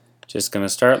Just going to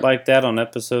start like that on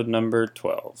episode number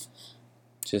 12.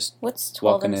 Just What's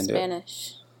 12 walking in into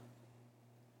Spanish?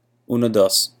 it. Uno,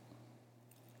 dos.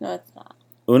 No, it's not.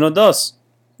 Uno, dos.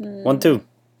 1, 2.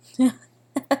 That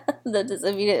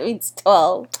doesn't mean it means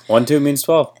 12. 1, 2 means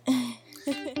 12.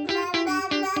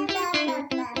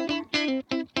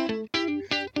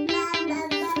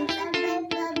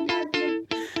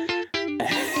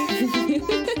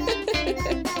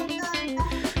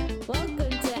 Welcome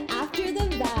to After the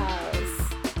Vows.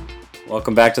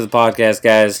 Welcome back to the podcast,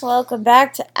 guys. Welcome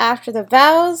back to After the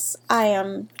Vows. I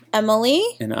am Emily.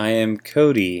 And I am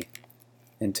Cody.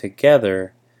 And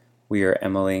together, we are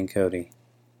Emily and Cody.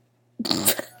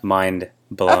 Mind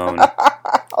blown.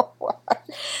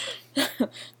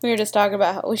 We were just talking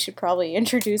about how we should probably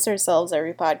introduce ourselves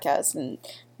every podcast, and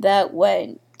that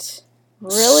went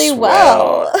really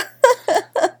well.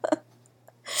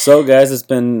 So, guys, it's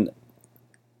been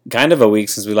kind of a week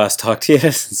since we last talked to you,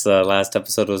 since the last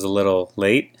episode was a little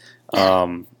late.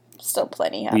 Still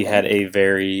plenty happening. We had a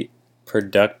very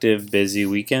productive, busy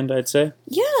weekend, I'd say.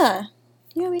 Yeah,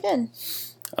 we did.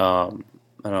 I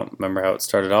don't remember how it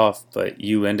started off, but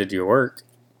you ended your work.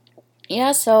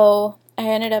 Yeah, so I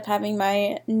ended up having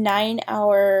my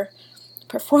 9-hour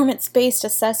performance-based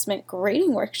assessment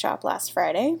grading workshop last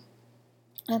Friday.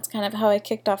 That's kind of how I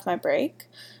kicked off my break,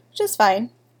 which is fine.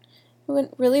 It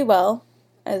went really well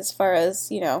as far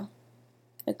as, a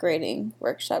grading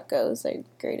workshop goes. I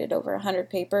graded over 100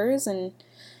 papers and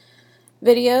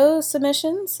video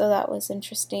submissions, so that was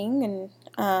interesting.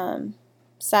 And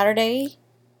Saturday,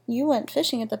 you went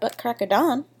fishing at the butt crack of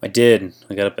dawn. I did.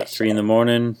 I got up at 3 in the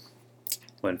morning,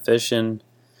 went fishing.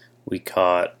 We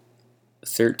caught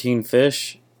 13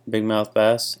 fish, big mouth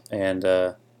bass, and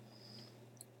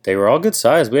they were all good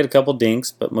size. We had a couple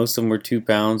dinks, but most of them were 2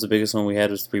 pounds. The biggest one we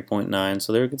had was 3.9,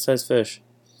 so they were good size fish.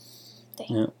 Dang.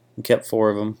 Yeah, we kept 4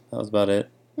 of them. That was about it.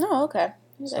 Oh, okay.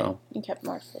 So. You kept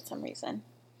more for some reason.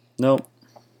 Nope.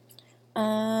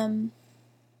 Yeah,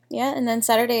 and then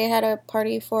Saturday I had a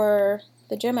party for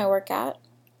the gym I work at.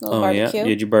 Barbecue. Yeah, you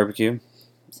had your barbecue.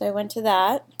 So I went to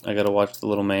that. I got to watch the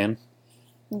little man.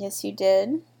 Yes, you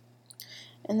did.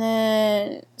 And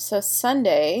then, so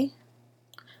Sunday,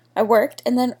 I worked,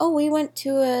 and then, we went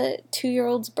to a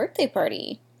 2-year-old's birthday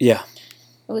party. Yeah.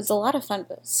 It was a lot of fun,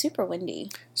 but super windy.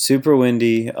 Super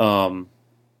windy.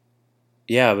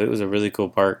 Yeah, but it was a really cool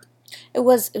park. It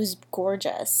was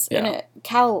gorgeous. Yeah. And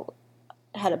Cal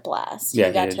had a blast. Yeah,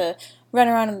 he got to run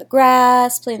around in the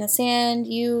grass, play in the sand.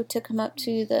 You took him up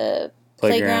to the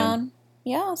playground.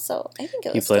 Yeah, so I think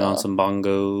it was He played on some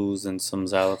bongos and some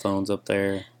xylophones up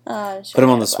there. Sure Put him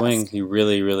on the swing. He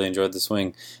really, really enjoyed the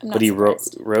swing. But he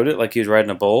rode it like he was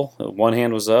riding a bull. One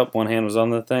hand was up, one hand was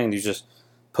on the thing. He just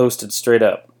posted straight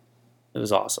up. It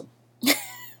was awesome.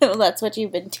 Well, that's what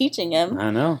you've been teaching him.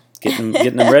 I know. Getting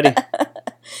him ready.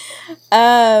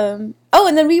 And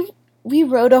then we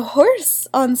rode a horse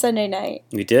on Sunday night.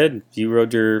 We did. You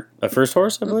rode your first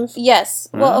horse, I believe? Yes.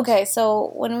 Well, okay,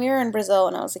 so when we were in Brazil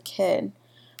when I was a kid,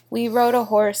 we rode a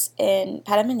horse in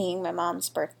Paramirim, my mom's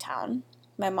birth town.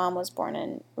 My mom was born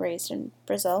and raised in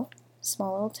Brazil,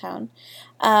 small little town.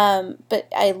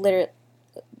 But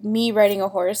me riding a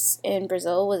horse in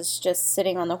Brazil was just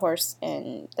sitting on the horse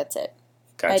and that's it.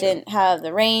 Gotcha. I didn't have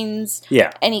the reins,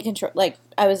 any control. Like,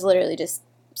 I was literally just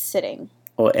sitting.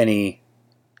 Well, any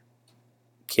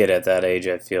kid at that age,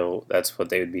 I feel that's what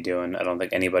they would be doing. I don't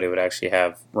think anybody would actually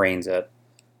have reins at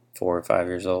 4 or 5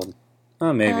 years old.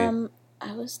 Oh, maybe.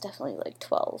 I was definitely like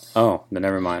 12. Oh, then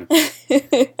never mind.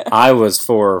 I was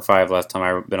 4 or 5 last time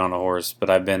I've been on a horse, but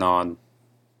I've been on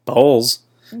bulls.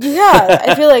 Yeah,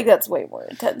 I feel like that's way more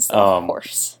intense than a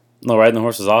horse. No, riding the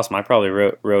horse was awesome. I probably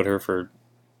rode her for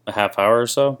a half hour or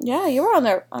so. Yeah, you were on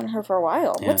her for a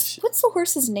while. Yeah, what's the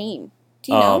horse's name?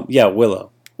 Do you know? Yeah,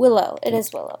 Willow. Willow. It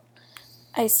is Willow.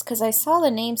 Because I saw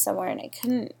the name somewhere and I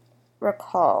couldn't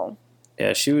recall.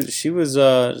 Yeah, she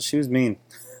was mean.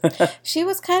 She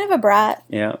was kind of a brat.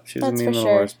 Yeah, she was a mean little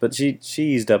horse, but she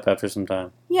eased up after some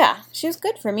time. Yeah, she was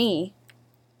good for me.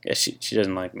 Yeah, she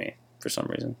doesn't like me for some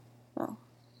reason. Oh.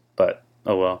 But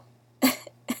oh well.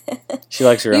 She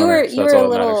likes her owner, so that's all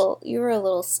that matters. You were a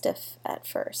little stiff at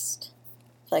first,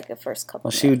 like the first couple.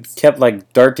 Well, she kept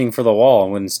like darting for the wall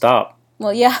and wouldn't stop.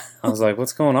 Well, yeah. I was like,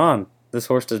 "What's going on? This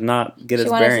horse does not get its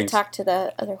bearings." She wanted to talk to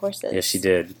the other horses. Yes, she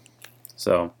did.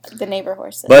 So the neighbor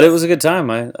horses. But it was a good time.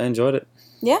 I enjoyed it.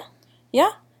 Yeah.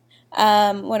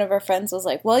 One of our friends was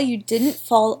like, "Well, you didn't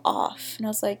fall off," and I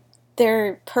was like,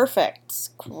 "They're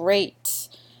perfect, great."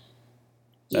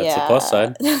 That's the plus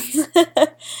side.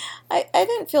 I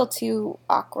didn't feel too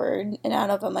awkward and out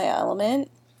of my element.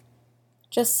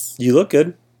 Just you look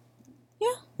good.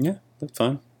 Yeah. Yeah, look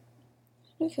fine.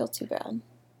 don't feel too bad.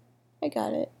 I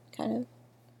got it, kind of.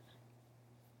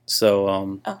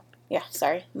 So, Yeah,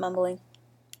 sorry, mumbling.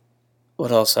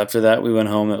 what else? After that, we went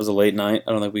home. It was a late night.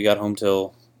 I don't think we got home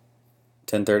till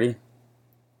 10:30.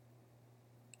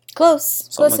 Close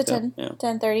Something to like that, yeah.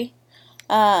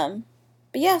 10:30.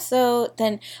 But yeah, so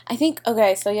then I think,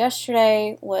 okay, so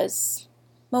yesterday was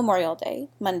Memorial Day,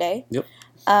 Monday. Yep.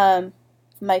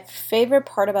 My favorite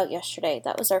part about yesterday,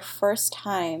 that was our first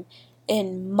time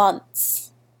in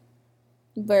months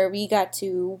where we got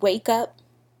to wake up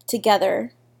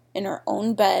together in our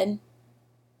own bed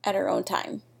at our own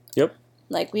time. Yep.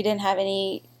 Like, we didn't have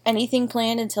anything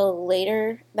planned until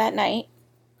later that night,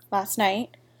 last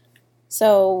night.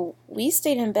 So we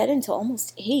stayed in bed until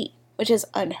almost 8, which is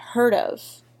unheard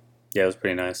of. Yeah, it was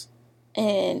pretty nice.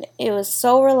 And it was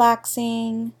so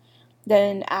relaxing.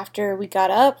 Then after we got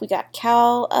up, we got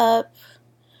Cal up.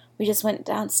 We just went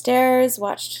downstairs,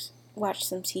 watched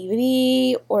some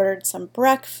TV, ordered some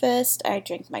breakfast. I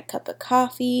drank my cup of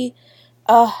coffee.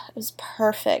 Oh, it was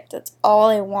perfect. That's all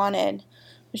I wanted.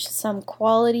 Was just some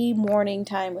quality morning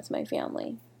time with my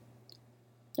family.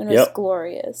 And it was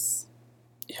glorious.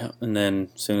 Yeah, and then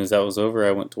as soon as that was over,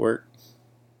 I went to work.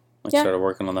 I started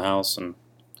working on the house.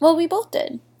 Well, we both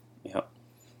did. Yep.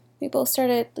 We both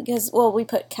started because, we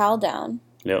put Cal down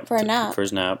for a nap. For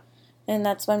his nap. And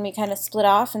that's when we kind of split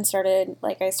off and started,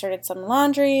 I started some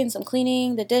laundry and some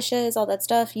cleaning, the dishes, all that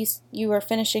stuff. You were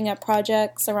finishing up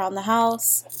projects around the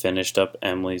house. I finished up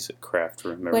Emily's craft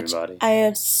room, everybody. Which I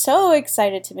am so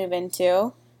excited to move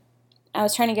into. I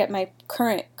was trying to get my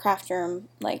current craft room,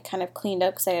 kind of cleaned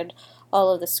up because I had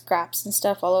all of the scraps and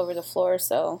stuff all over the floor,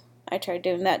 so I tried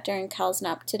doing that during Cal's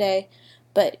nap today.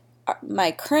 But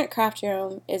my current craft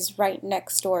room is right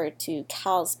next door to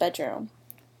Cal's bedroom.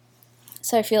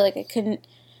 So I feel like I couldn't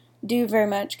do very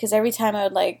much because every time I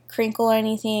would crinkle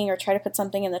anything or try to put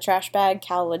something in the trash bag,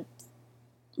 Cal would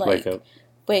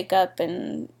wake up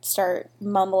and start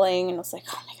mumbling, and I was like,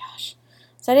 oh my gosh.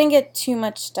 So I didn't get too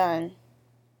much done.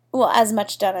 Well, as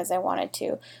much done as I wanted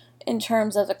to in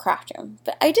terms of the craft room.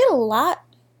 But I did a lot.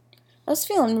 I was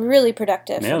feeling really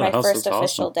productive for my first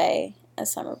official day of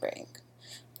summer break.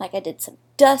 I did some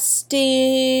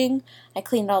dusting, I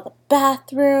cleaned all the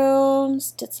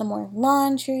bathrooms, did some more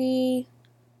laundry,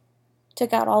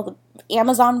 took out all the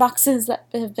Amazon boxes that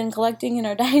have been collecting in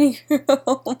our dining room.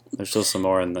 There's still some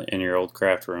more in your old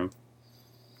craft room.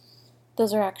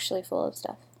 Those are actually full of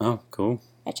stuff. Oh, cool.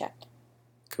 I checked.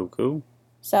 Cool.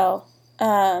 So,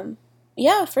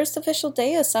 first official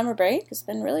day of summer break has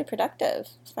been really productive.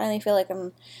 Finally feel like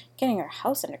I'm getting our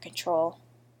house under control.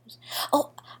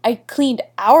 Oh, I cleaned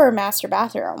our master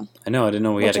bathroom. I know, I didn't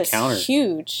know we had a counter. Which is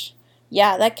huge.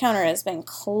 Yeah, that counter has been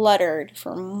cluttered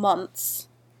for months.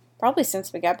 Probably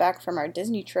since we got back from our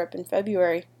Disney trip in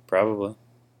February. Probably.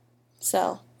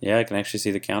 So. Yeah, I can actually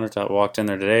see the countertop. Walked in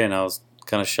there today and I was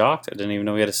kind of shocked. I didn't even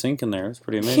know we had a sink in there. It was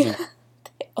pretty amazing.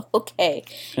 Okay.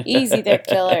 Easy there,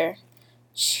 killer.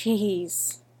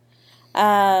 Jeez.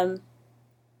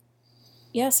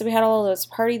 Yeah, so we had all of those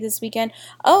party this weekend.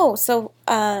 Oh, so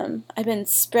I've been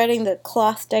spreading the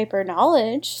cloth diaper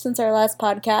knowledge since our last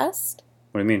podcast.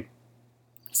 What do you mean?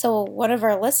 So one of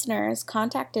our listeners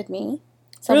contacted me.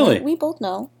 Really? We both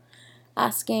know.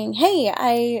 Asking, hey,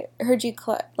 I heard you,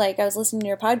 I was listening to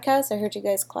your podcast. I heard you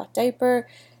guys cloth diaper.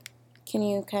 Can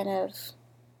you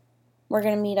we're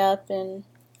going to meet up and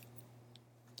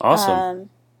awesome.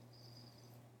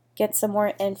 Get some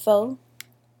more info.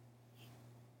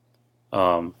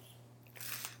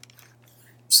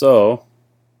 So,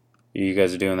 you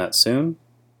guys are doing that soon?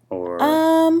 Or?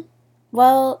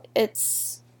 Well,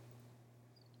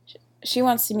 she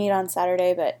wants to meet on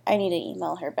Saturday, but I need to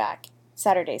email her back.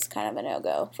 Saturday's kind of a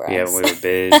no-go for us. Yeah, we were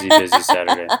busy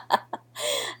Saturday.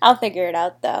 I'll figure it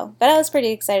out, though. But I was pretty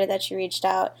excited that she reached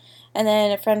out. And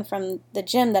then a friend from the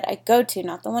gym that I go to,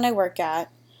 not the one I work at,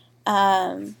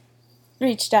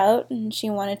 reached out, and she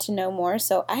wanted to know more.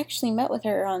 So I actually met with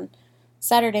her on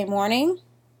Saturday morning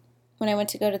when I went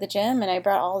to go to the gym, and I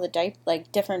brought all the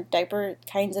different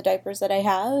kinds of diapers that I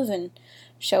have, and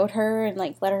showed her and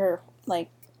let her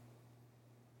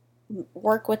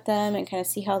work with them and kind of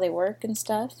see how they work and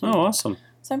stuff. Oh, awesome.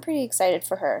 So I'm pretty excited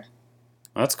for her.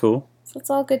 That's cool. So it's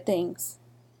all good things.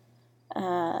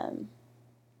 And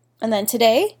then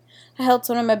today, I helped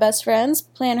one of my best friends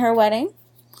plan her wedding.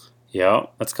 Yeah,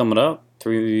 that's coming up.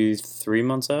 3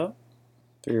 months out?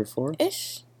 3 or 4?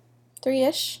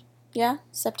 3-ish. Yeah,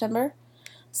 September.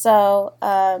 So,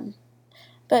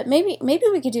 but maybe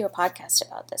we could do a podcast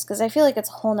about this, because I feel like it's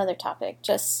a whole nother topic.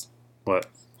 Just what?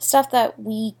 Stuff that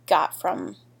we got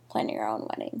from planning our own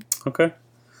wedding. Okay.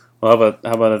 Well,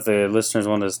 how about if the listeners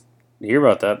want to hear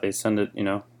about that, they send it,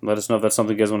 let us know if that's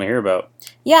something you guys want to hear about.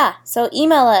 Yeah, so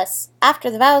email us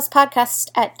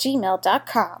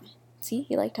afterthevowspodcast@gmail.com. See,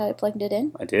 you liked how I plugged it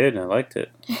in? I did, and I liked it.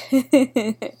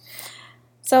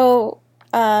 So,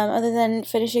 other than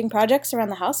finishing projects around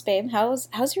the house, babe, how's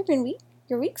your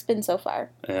week's been so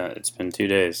far? Yeah, it's been 2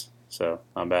 days, so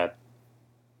not bad.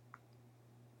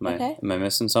 Okay. Am I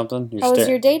missing something? How was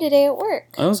your day today at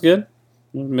work? That was good.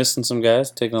 Missing some guys,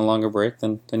 taking a longer break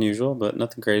than usual, but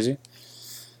nothing crazy.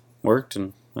 Worked,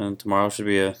 and tomorrow should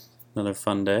be another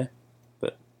fun day.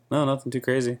 But no, nothing too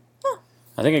crazy. Huh.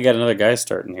 I think I got another guy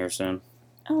starting here soon.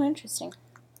 Oh, interesting.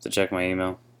 To check my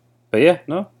email. But yeah,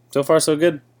 no, so far so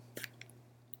good.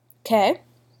 Okay.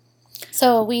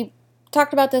 So we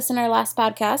talked about this in our last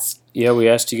podcast. Yeah, we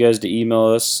asked you guys to email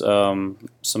us some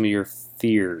of your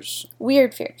fears.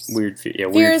 Weird fears. Weird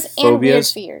fears and weird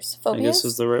fears. Phobias? I guess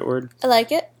is the right word. I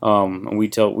like it. And we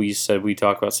said we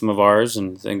talk about some of ours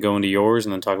and then go into yours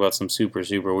and then talk about some super,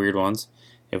 super weird ones,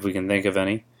 if we can think of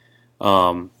any.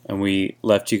 And we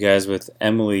left you guys with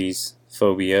Emily's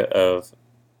phobia of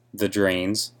the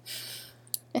drains.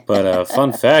 But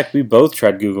fun fact, we both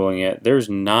tried Googling it. There's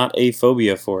not a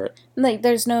phobia for it. Like,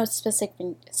 there's no specific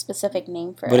name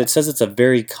for it. But it says it's a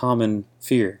very common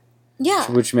fear.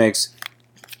 Yeah. Which makes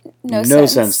no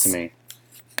sense to me.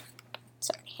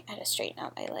 Sorry, I had to straighten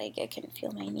out my leg. I couldn't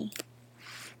feel my knee.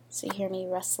 So you hear me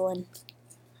wrestling.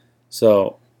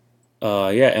 So,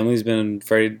 yeah, Emily's been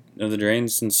afraid of the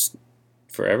drains since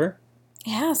forever?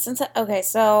 Yeah, okay,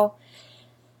 so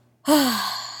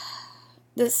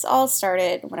this all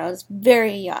started when I was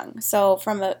very young. So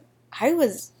I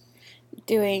was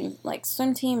doing like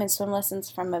swim team and swim lessons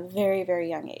from a very, very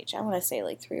young age. I want to say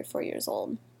like 3 or 4 years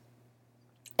old.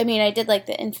 I mean, I did like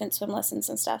the infant swim lessons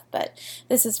and stuff, but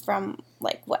this is from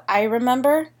like what I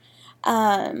remember.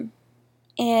 And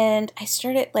I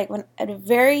started like at a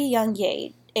very young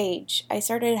age, I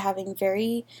started having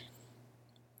very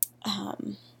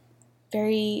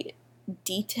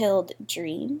detailed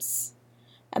dreams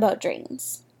about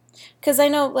drains. Because I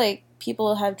know like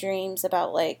people have dreams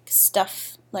about like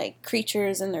stuff, like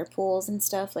creatures in their pools and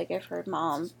stuff. Like I've heard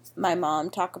my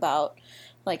mom talk about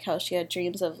like how she had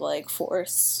dreams of like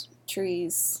forest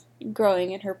trees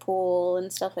growing in her pool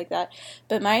and stuff like that.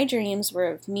 But my dreams were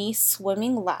of me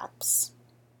swimming laps,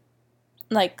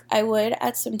 like I would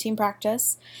at swim team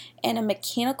practice, and a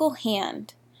mechanical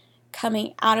hand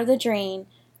coming out of the drain,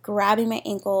 grabbing my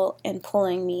ankle and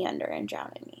pulling me under and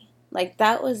drowning me. Like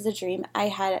that was the dream I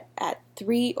had at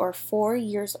 3 or 4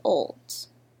 years old.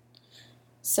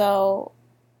 So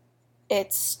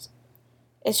it's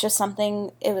just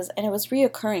something, it was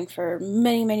reoccurring for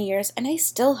many, many years, and I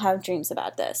still have dreams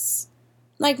about this.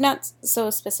 Like, not so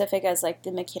specific as, like,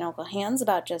 the mechanical hands,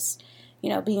 about just,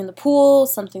 being in the pool,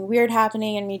 something weird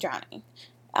happening, and me drowning.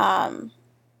 And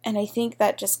I think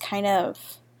that just kind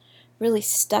of really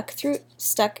stuck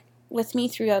with me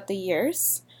throughout the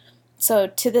years. So,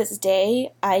 to this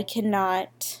day, I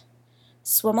cannot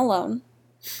swim alone.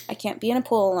 I can't be in a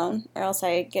pool alone, or else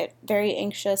I get very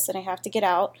anxious and I have to get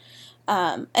out.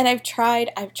 And I've tried,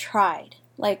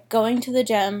 like, going to the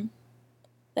gym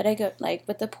that I go, like,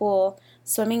 with the pool,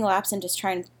 swimming laps, and just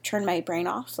trying to turn my brain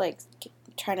off, like,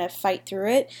 trying to fight through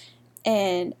it.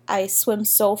 And I swim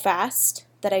so fast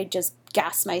that I just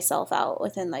gas myself out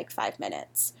within, like, 5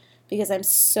 minutes. Because I'm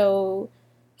so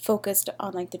focused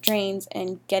on, like, the drains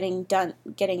and getting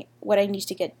what I need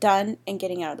to get done and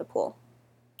getting out of the pool.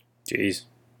 Jeez.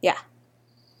 Yeah.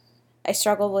 I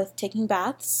struggle with taking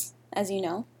baths, as you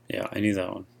know. Yeah, I knew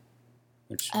that one.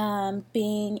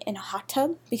 Being in a hot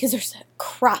tub, because there's a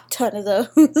crap ton of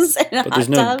those in hot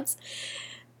tubs.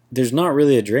 There's not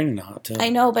really a drain in a hot tub. I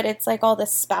know, but it's like all the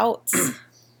spouts.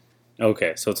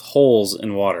 Okay, so it's holes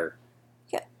in water.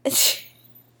 Yeah.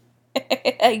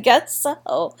 I guess so.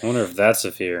 I wonder if that's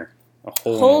a fear.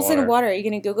 Holes in water. Are you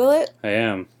going to Google it? I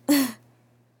am.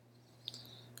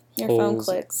 Your phone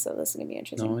clicks, so this is going to be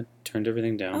interesting. No, I turned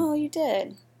everything down. Oh, you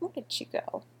did. Look at you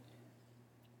go.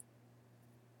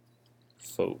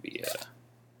 Phobia.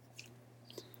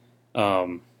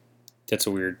 That's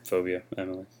a weird phobia,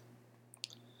 Emily.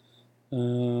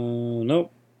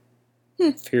 Nope.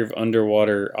 Fear of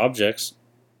underwater objects,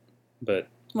 but...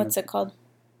 What's it called?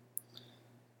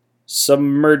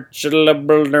 Submersible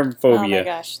phobia. Oh my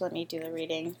gosh, let me do the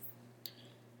reading.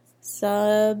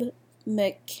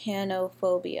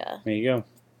 Submechanophobia. There you go.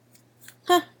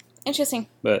 Huh, interesting.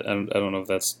 But I don't know if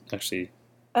that's actually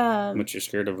what you're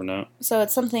scared of or not. So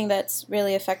it's something that's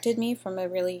really affected me from a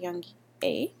really young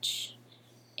age,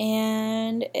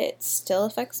 and it still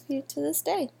affects me to this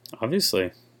day.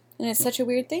 Obviously. And it's such a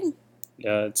weird thing.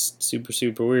 Yeah, it's super,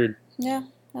 super weird. Yeah,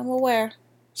 I'm aware.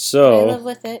 So I live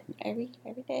with it every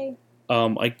day.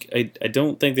 I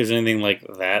don't think there's anything like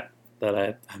that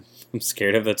I'm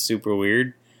scared of that's super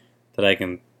weird that I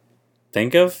can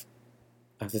think of.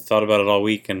 I've thought about it all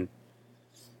week, and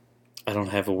I don't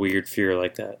have a weird fear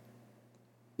like that.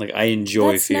 Like, I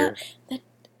enjoy That's fear. not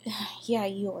that. Yeah,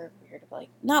 you are weird. Like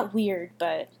not weird,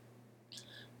 but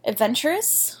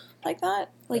adventurous like that.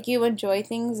 Like you enjoy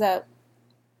things that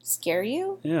scare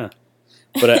you. Yeah,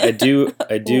 but I do,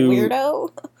 Weirdo.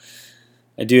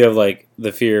 I do have like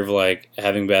the fear of like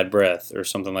having bad breath or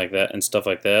something like that and stuff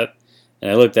like that. And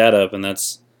I looked that up, and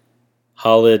that's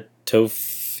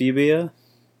halitophobia.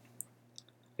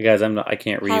 Guys, I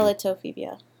can't read.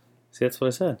 Halitophobia. See, that's what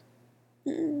I said.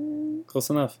 Mm. Close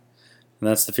enough. And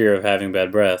that's the fear of having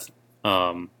bad breath.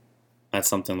 That's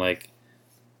something like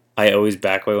I always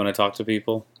back away when I talk to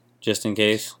people, just in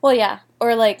case. Well, yeah.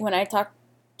 Or like when I talk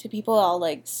to people, I'll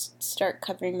like start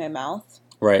covering my mouth.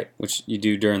 Right, which you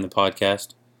do during the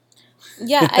podcast.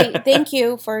 Yeah, I thank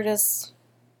you for just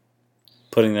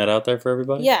Putting that out there for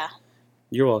everybody. Yeah,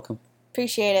 You're welcome.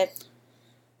 appreciate it.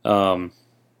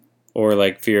 Or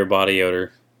like fear of body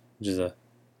odor, which is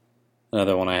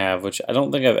another one I have, which I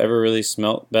don't think I've ever really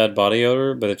smelt bad body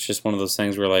odor, but it's just one of those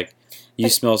things where like you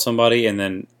smell somebody and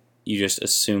then you just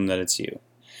assume that it's you.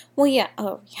 Well, yeah.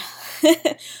 Oh,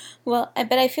 yeah. Well,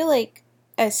 but I feel like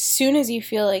as soon as you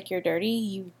feel like you're dirty,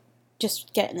 you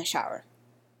just get in the shower.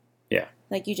 Yeah.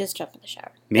 Like you just jump in the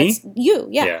shower. Me? That's you,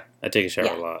 yeah. Yeah, I take a shower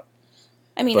a lot.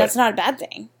 I mean, that's not a bad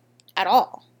thing at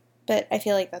all. But I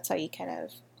feel like that's how you kind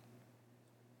of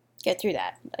get through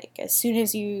that. Like as soon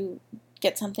as you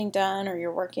get something done or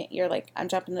you're working, you're like, I'm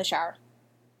jumping in the shower.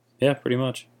 Yeah, pretty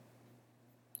much.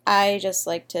 I just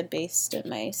like to baste in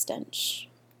my stench.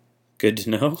 Good to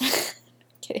know.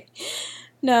 Okay.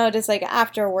 No, just like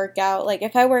after workout. Like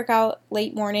if I work out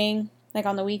late morning, like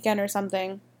on the weekend or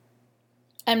something,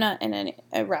 I'm not in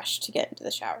a rush to get into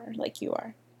the shower like you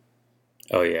are.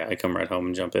 Oh yeah, I come right home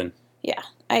and jump in. Yeah,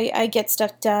 I get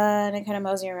stuff done and kind of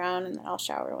mosey around, and then I'll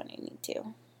shower when I need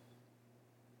to.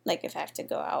 Like if I have to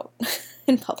go out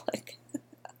in public.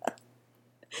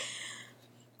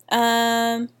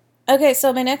 Okay,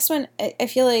 so my next one, I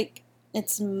feel like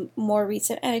it's more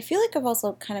recent, and I feel like I've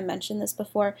also kind of mentioned this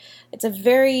before. It's a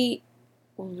very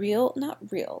not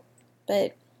real,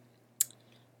 but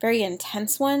very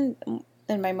intense one.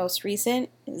 And my most recent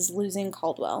is losing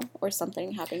Caldwell or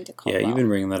something happening to Caldwell. Yeah, you've been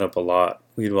bringing that up a lot.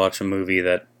 We'd watch a movie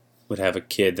that would have a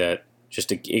kid that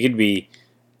it could be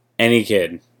any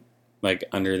kid, like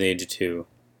under the age of 2,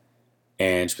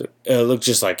 and it looked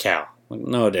just like Cal. I'm like,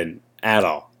 no, it didn't at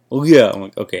all. Oh yeah, I'm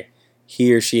like, okay,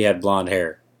 he or she had blonde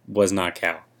hair, was not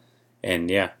Cal, and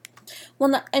yeah.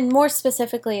 Well, and more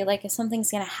specifically, like if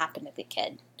something's gonna happen to the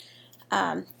kid,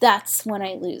 that's when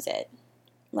I lose it.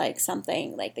 Like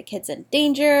something like the kid's in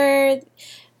danger,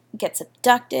 gets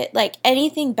abducted, like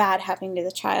anything bad happening to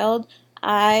the child,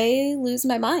 I lose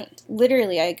my mind.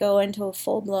 Literally, I go into a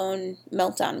full-blown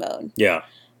meltdown mode. Yeah.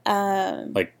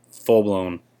 Like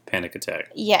full-blown panic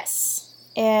attack. Yes.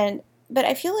 But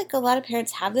I feel like a lot of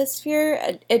parents have this fear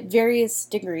at various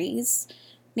degrees.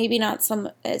 Maybe not some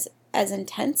as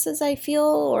intense as I feel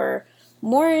or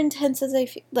more intense as I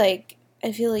feel. Like,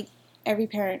 I feel like every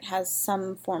parent has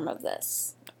some form of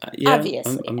this. Yeah,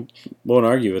 obviously. I won't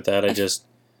argue with that. I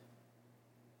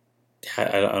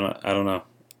don't know.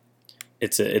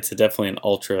 It's definitely an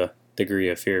ultra degree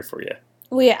of fear for you.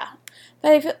 Well, yeah,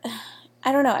 but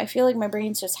I don't know. I feel like my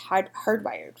brain's just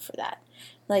hardwired for that.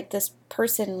 Like this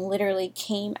person literally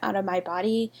came out of my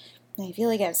body, and I feel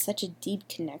like I have such a deep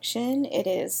connection. It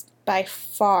is by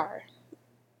far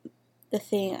the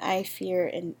thing I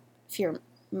fear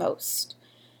most.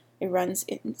 It runs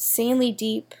insanely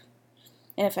deep.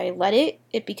 And if I let it,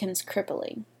 it becomes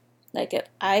crippling. Like if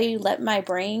I let my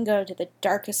brain go to the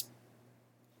darkest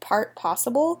part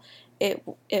possible, it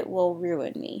will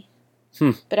ruin me.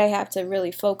 But I have to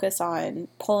really focus on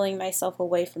pulling myself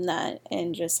away from that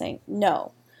and just saying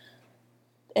no.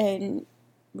 And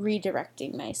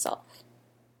redirecting myself.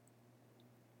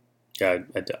 Yeah,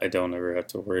 I don't ever have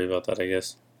to worry about that, I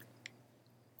guess.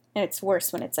 And it's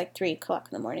worse when it's like 3 o'clock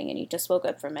in the morning and you just woke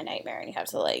up from a nightmare and you have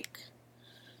to like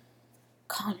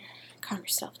calm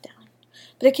yourself down.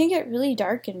 But it can get really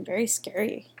dark and very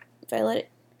scary if I let it.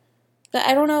 But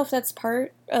I don't know if that's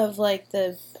part of like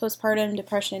the postpartum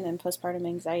depression and postpartum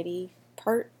anxiety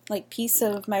piece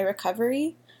of my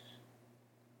recovery.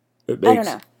 I don't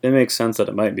know. It makes sense that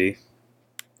it might be.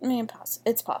 I mean,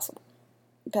 it's possible.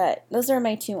 But those are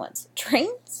my 2 ones.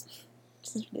 Drains?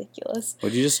 This is ridiculous.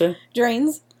 What'd you just say?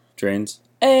 Drains.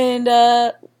 And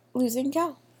losing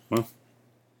Cal. Well,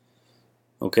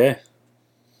 okay.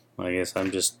 I guess I'm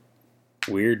just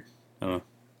weird. I don't know.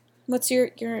 What's your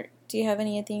do you have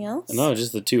anything else? No,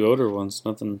 just the 2 odor ones.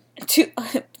 Nothing.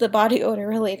 The body odor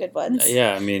related ones.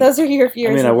 Yeah, I mean, those are your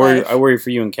fears. I mean, of life. I worry for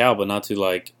you and Cal, but not to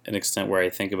like an extent where I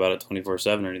think about it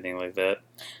 24/7 or anything like that.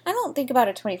 I don't think about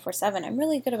it 24/7. I'm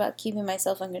really good about keeping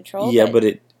myself in control. Yeah, but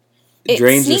it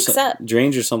sneaks up.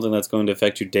 Drains are something that's going to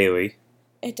affect you daily.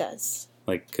 It does.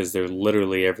 Like, because they're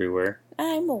literally everywhere.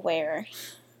 I'm aware.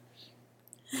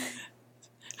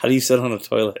 How do you sit on a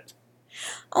toilet?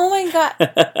 Oh my god.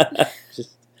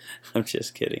 I'm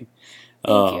just kidding.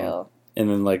 Thank you. And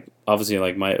then, like, obviously,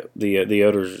 like the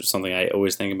odors are something I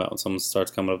always think about when someone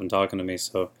starts coming up and talking to me.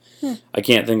 So I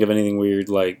can't think of anything weird.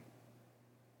 Like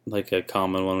a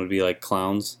common one would be like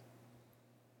clowns,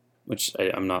 which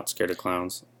I'm not scared of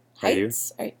clowns.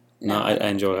 Heights? Are you? No, I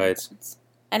enjoy heights. Clowns.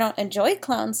 I don't enjoy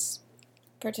clowns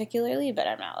particularly, but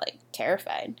I'm not like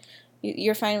terrified.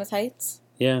 You're fine with heights?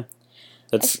 Yeah,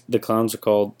 the clowns are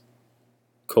called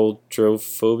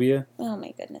coulrophobia. Oh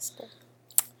my goodness.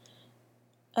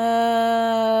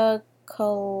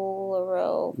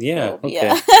 Coulrophobia. Yeah,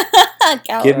 okay.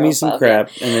 Give me some crap,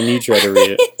 and then you try to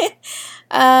read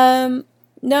it.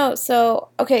 No, so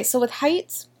with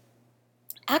heights,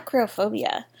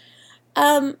 acrophobia.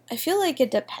 I feel like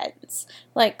it depends.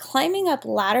 Like climbing up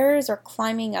ladders or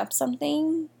climbing up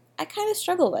something, I kind of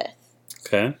struggle with.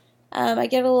 Okay. I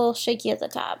get a little shaky at the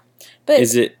top. But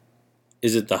is it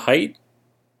the height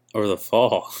or the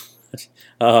fall?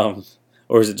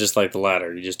 Or is it just like the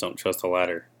ladder? You just don't trust the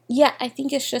ladder? Yeah, I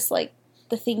think it's just like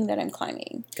the thing that I'm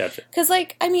climbing. Gotcha. Because,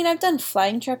 like, I mean, I've done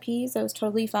flying trapeze. That was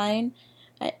totally fine.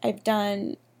 I've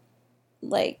done,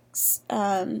 like,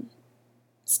 stuff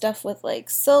with, like,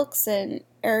 silks and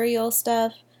aerial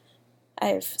stuff.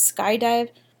 I've skydived.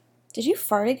 Did you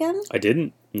fart again? I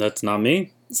didn't. That's not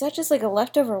me. Is that just, like, a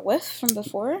leftover whiff from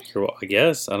before? I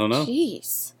guess. I don't know.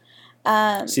 Jeez.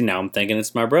 See, now I'm thinking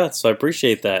it's my breath, so I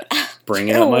appreciate that.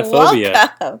 Bringing up my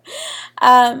phobia. But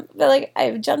like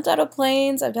I've jumped out of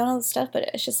planes, I've done all this stuff, but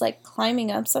it's just like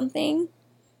climbing up something,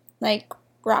 like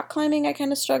rock climbing. I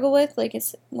kind of struggle with. Like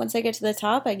it's once I get to the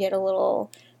top, I get a little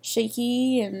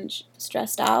shaky and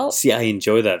stressed out. See, I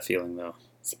enjoy that feeling though.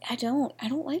 See, I don't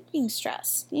like being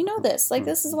stressed. You know this. Like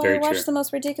this is why I watch the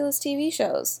most ridiculous TV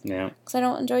shows. Yeah. Because I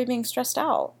don't enjoy being stressed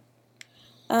out.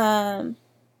 Are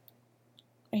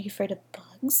you afraid of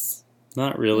bugs?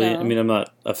 Not really. No. I mean, I'm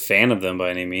not a fan of them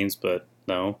by any means, but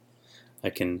no. I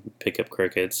can pick up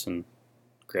crickets and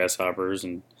grasshoppers,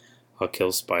 and I'll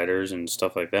kill spiders and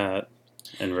stuff like that.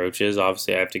 And roaches,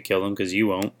 obviously I have to kill them because you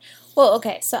won't. Well,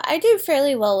 okay, so I do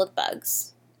fairly well with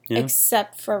bugs. Yeah.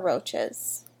 Except for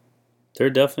roaches. They're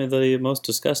definitely the most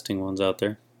disgusting ones out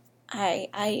there. I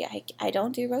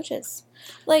don't do roaches.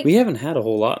 Like we haven't had a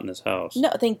whole lot in this house. No,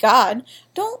 thank God.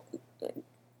 Don't.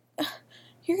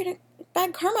 You're gonna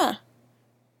bad karma.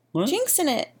 What? Jinxing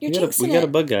it. You're jinxing it. We got a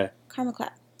bug guy. Karma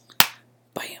clap.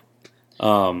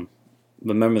 Bam.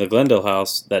 Remember the Glendale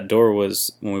house? That door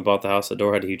was when we bought the house. The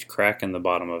door had a huge crack in the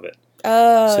bottom of it.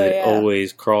 Oh, so they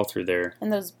always crawl through there.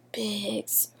 And those big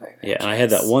spiders. Yeah, and I had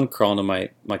that one crawl into my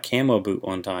camo boot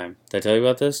one time. Did I tell you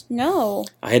about this? No.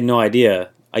 I had no idea.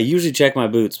 I usually check my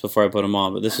boots before I put them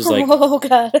on, but this was like... Oh,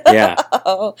 God. Yeah.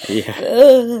 Yeah.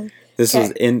 Ugh. This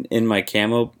was in my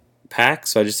camo pack,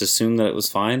 so I just assumed that it was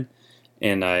fine.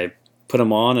 And I put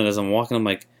them on, and as I'm walking, I'm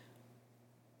like,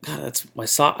 God, that's my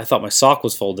sock. I thought my sock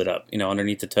was folded up,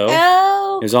 underneath the toe.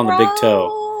 Oh, it was on the big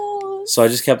toe. So I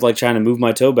just kept like trying to move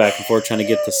my toe back and forth, trying to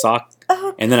get the sock.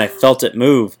 Oh, and then I felt it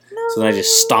move. no. So then I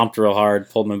just stomped real hard,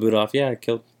 pulled my boot off. Yeah, I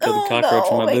killed the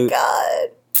cockroach in my boot. Oh, my God.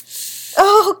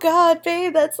 Oh, God,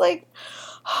 babe. That's like...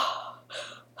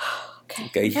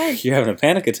 Okay, you're having a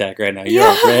panic attack right now. You're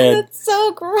red. That's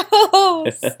so gross. Oh,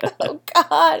 God.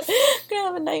 I'm going to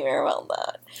have a nightmare about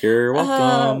that. You're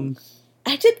welcome.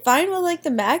 I did fine with, like,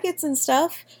 the maggots and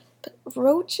stuff. But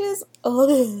roaches?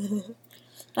 Ugh.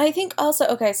 I think also...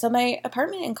 Okay, so my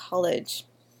apartment in college...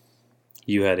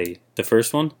 You had the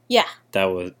first one? Yeah. That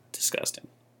was disgusting.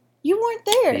 You weren't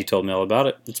there. You told me all about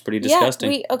it. It's pretty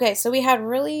disgusting. Yeah, so we had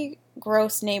really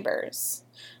gross neighbors.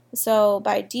 So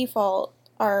by default...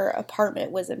 our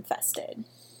apartment was infested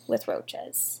with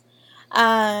roaches.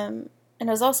 And it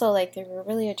was also like they were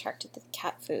really attracted to the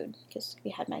cat food because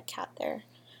we had my cat there.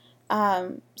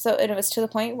 So it was to the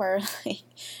point where like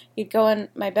you'd go in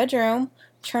my bedroom,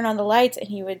 turn on the lights, and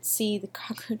you would see the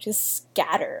cockroaches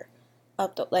scatter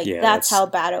up the that's how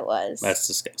bad it was. That's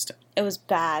disgusting. It was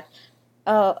bad.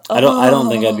 I don't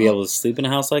think I'd be able to sleep in a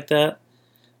house like that.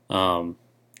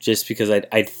 Just because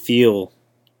I'd feel.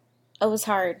 It was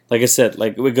hard. Like I said,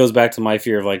 like it goes back to my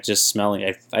fear of like just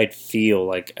smelling. I'd feel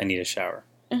like I need a shower.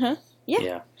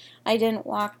 Yeah. I didn't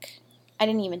walk I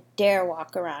didn't even dare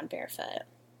walk around barefoot.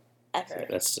 Ever. Yeah,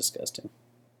 that's disgusting.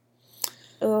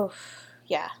 Oh,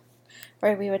 yeah.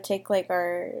 Or we would take, like,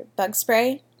 our bug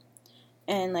spray,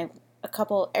 and, like,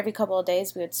 every couple of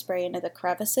days we would spray into the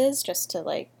crevices just to,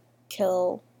 like,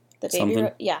 kill the baby.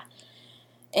 Something? Yeah.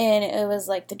 And it was,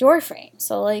 like, the door frame.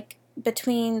 So, like,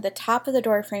 between the top of the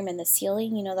door frame and the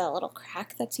ceiling, you know, that little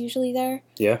crack that's usually there?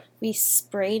 Yeah. We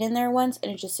sprayed in there once,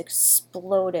 and it just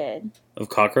exploded. Of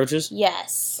cockroaches?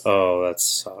 Yes. Oh, that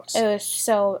sucks. It was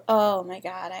so, oh my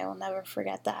God, I will never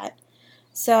forget that.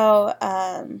 So,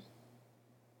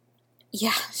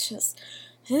 yeah, it's just,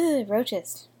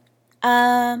 roaches.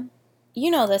 You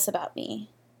know this about me,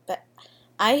 but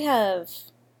I have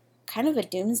kind of a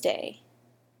doomsday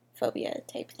phobia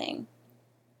type thing.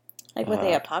 Like with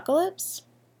the apocalypse.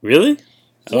 Really?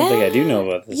 I don't think I do know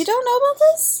about this. You don't know about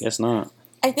this? Guess not.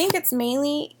 I think it's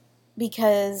mainly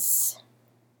because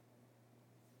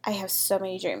I have so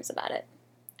many dreams about it.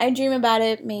 I dream about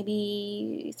it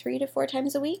maybe 3 to 4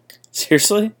 times a week.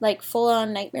 Seriously? Like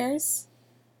full-on nightmares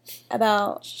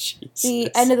about Jesus. the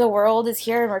end of the world is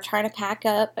here and we're trying to pack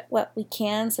up what we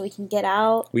can so we can get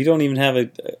out. We don't even have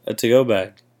a to-go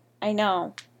bag. I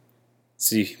know.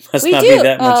 So you must We not do. be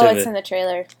that much of it's it. in the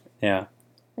trailer. Yeah.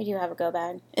 We do have a go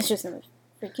bag. It's just in the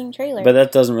freaking trailer. But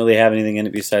that doesn't really have anything in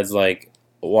it besides, like,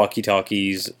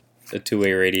 walkie-talkies, a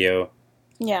two-way radio,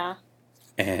 yeah,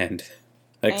 and,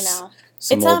 like, I know.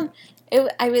 some It's old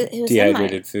it was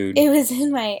dehydrated food. It was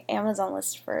in my Amazon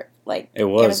list for, like, It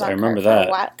was. Amazon I remember cart for a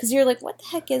that. while. Because you're like, what the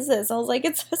heck is this? I was like,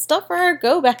 it's stuff for our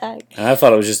go bag. And I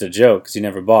thought it was just a joke because you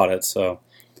never bought it, so.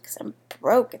 Because I'm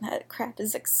broke and that crap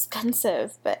is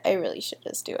expensive. But I really should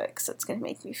just do it because it's going to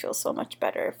make me feel so much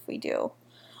better if we do.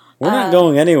 We're not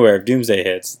going anywhere if Doomsday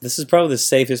hits. This is probably the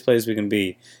safest place we can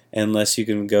be, unless you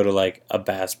can go to, like, a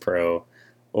Bass Pro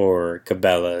or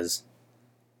Cabela's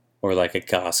or, like, a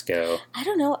Costco. I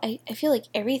don't know. I feel like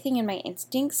everything in my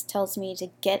instincts tells me to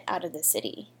get out of the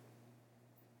city.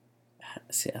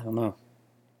 See, I don't know.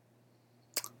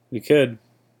 We could,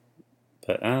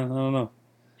 but I don't know.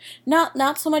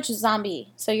 Not so much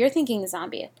zombie. So you're thinking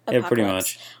zombie apocalypse. Yeah, pretty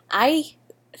much.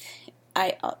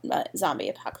 Zombie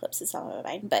apocalypse is on my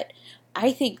mind, but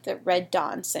I think the Red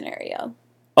Dawn scenario.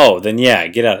 Oh, then yeah,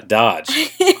 get out of Dodge.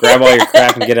 Grab all your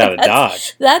crap and get out of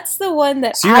Dodge. That's the one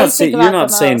that So I think about you're not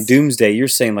the saying most. Doomsday. You're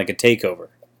saying like a takeover.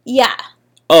 Yeah.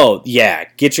 Oh yeah,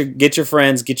 get your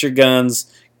friends, get your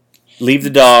guns, leave the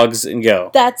dogs, and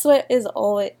go. That's what is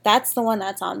always. That's the one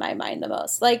that's on my mind the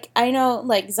most. Like I know,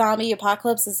 like zombie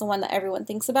apocalypse is the one that everyone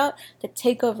thinks about. The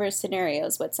takeover scenario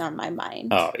is what's on my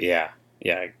mind. Oh yeah.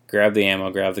 Grab the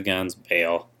ammo, grab the guns,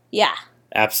 bail. Yeah.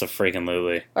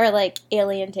 Abso-freaking-lutely. Or like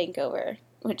alien takeover,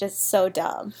 which is so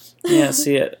dumb. Yeah,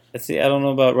 see, I don't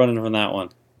know about running from that one.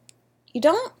 You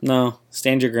don't? No,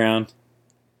 stand your ground.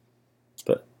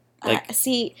 But like,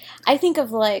 See, I think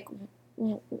of like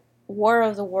War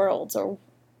of the Worlds, or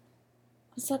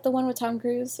was that the one with Tom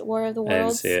Cruise? War of the I didn't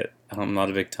Worlds. see it. I'm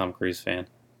not a big Tom Cruise fan.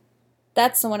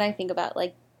 That's the one I think about.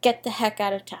 Like, get the heck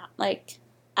out of town, like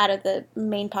out of the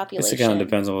main I guess population. it kind of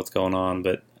depends on what's going on,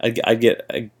 but I'd get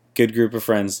a good group of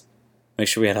friends, make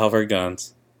sure we had all of our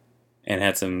guns, and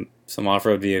had some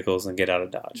off-road vehicles, and get out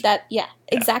of Dodge. Yeah,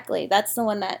 exactly. That's the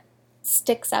one that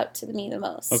sticks out to me the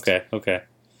most. Okay.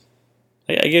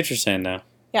 I get what you're saying now.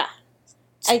 Yeah.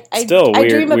 Still I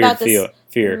weird, dream about this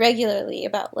fear. regularly,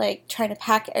 about like trying to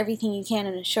pack everything you can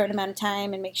in a short amount of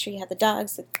time and make sure you have the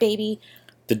dogs, the baby.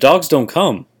 The dogs don't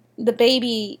come. The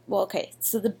baby, well, okay,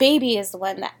 so the baby is the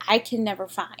one that I can never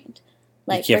find.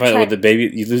 Like, You can't find it with the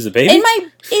baby. You lose the baby in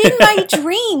my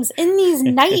dreams, in these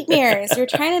nightmares. You're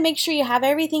trying to make sure you have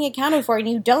everything accounted for, and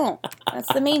you don't.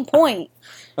 That's the main point.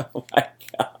 Oh my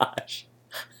gosh!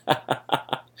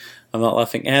 I'm not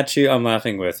laughing at you. I'm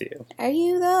laughing with you. Are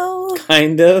you though?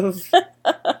 Kind of.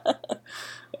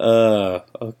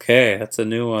 Okay, that's a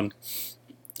new one.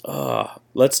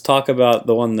 Let's talk about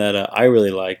the one that I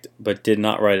really liked, but did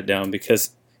not write it down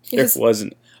because there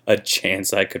wasn't a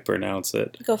chance I could pronounce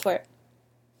it. Go for it.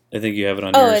 I think you have it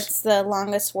on Oh, yours. it's the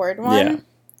longest word one?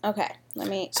 Yeah. Okay,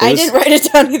 So I didn't write it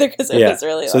down either because it was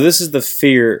really long. So this is the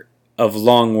fear of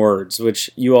long words, which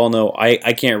you all know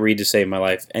I can't read to save my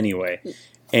life anyway.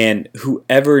 And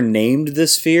whoever named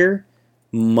this fear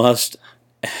must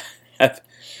have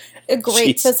a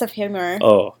great sense of humor.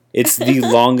 Oh, it's the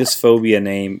longest phobia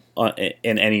name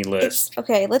in any list.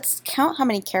 Okay, let's count how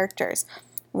many characters.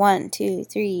 1, 2,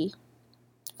 3,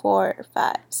 4,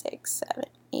 5, 6, 7,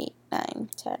 8, 9,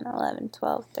 10, 11,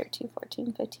 12, 13,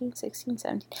 14, 15, 16,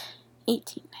 17,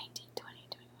 18, 19, 20,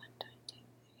 21, 22,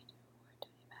 23, 24,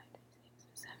 25,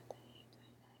 26, 27, 28,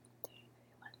 29, 30,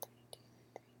 31, 32,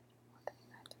 33, 34,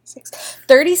 35, 36,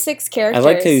 36 I characters.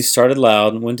 like how you started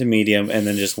loud, went to medium, and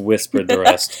then just whispered the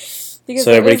rest. Because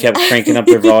So everybody kept cranking up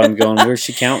their volume, going, "Where's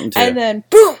she counting to?" And then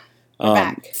boom, we're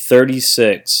back.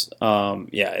 36.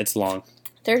 Yeah, it's long.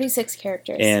 36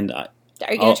 characters. And are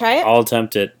you gonna try it? I'll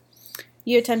attempt it.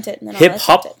 You attempt it, and then Hip I'll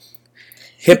hop, attempt it.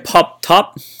 hip hop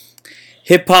top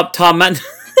man.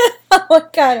 Oh my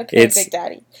god! Okay, It's Big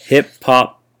Daddy. hip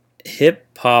hop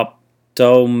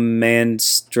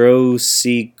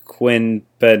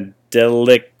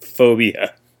domanstrosiquinpedalic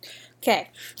phobia. Okay,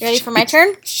 you ready for my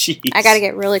turn? Jeez. I gotta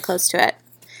get really close to it.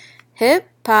 Hip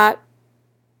hop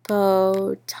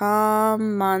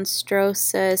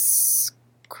potomonstrosis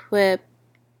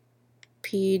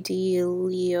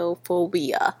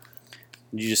quipediliophobia.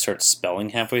 Did you just start spelling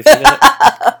halfway through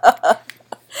that?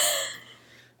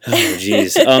 Oh,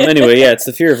 jeez. Anyway, yeah, it's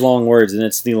the fear of long words, and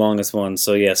it's the longest one.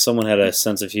 So, yeah, someone had a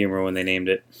sense of humor when they named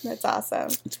it. That's awesome.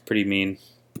 It's pretty mean.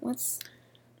 What's...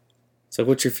 It's like,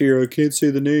 what's your fear? I can't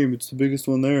say the name. It's the biggest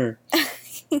one there.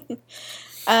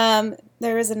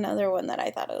 There was another one that I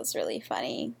thought was really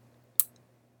funny.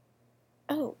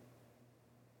 Oh.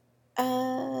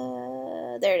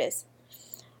 There it is.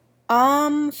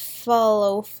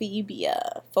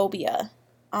 Omphalophobia.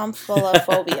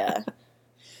 Omphalophobia.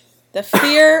 The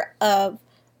fear of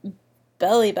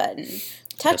belly button.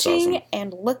 Touching awesome.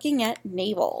 and looking at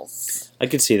navels. I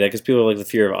could see that because people have like the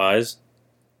fear of eyes.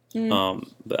 Mm.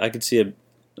 But I could see I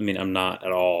mean, I'm not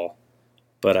at all.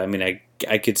 But I mean,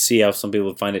 I could see how some people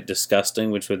would find it disgusting,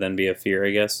 which would then be a fear, I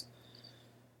guess.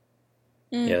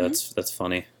 Mm-hmm. Yeah, that's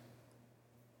funny.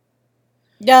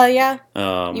 Yeah. You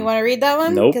You want to read that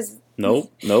one? Nope. 'Cause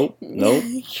Nope. You're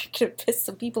gonna piss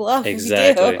some people off.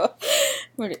 Exactly. If you do.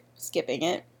 We're skipping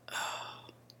it.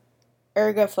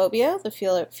 Ergophobia, the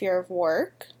fear of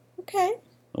work. Okay.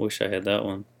 I wish I had that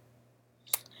one.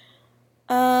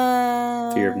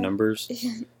 Fear Fear of numbers.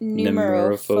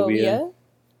 Numerophobia.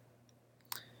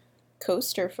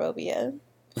 Coasterphobia.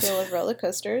 Fear of roller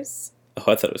coasters. Oh,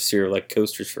 I thought it was fear of like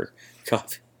coasters for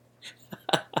coffee.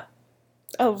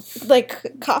 Oh,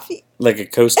 like coffee? Like a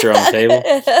coaster on the table.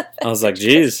 I was like,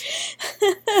 geez.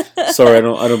 Sorry, I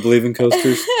don't believe in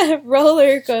coasters.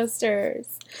 Roller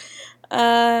coasters.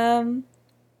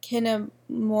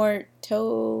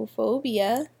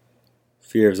 Kinemortophobia.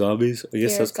 Fear of zombies. I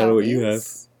guess Fear that's of kind of what you have.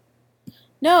 zombies.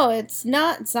 No, it's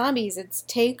not zombies. It's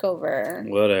takeover.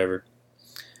 Whatever.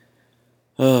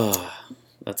 Oh,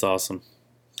 that's awesome.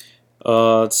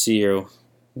 Let's see here.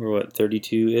 We're what,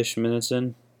 32-ish minutes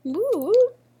in? Woo!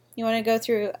 You want to go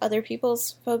through other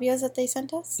people's phobias that they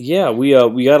sent us? Yeah, we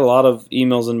got a lot of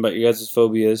emails in about your guys'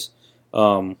 phobias.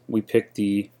 We picked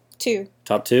the 2.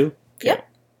 top 2. Yep.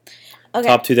 Okay.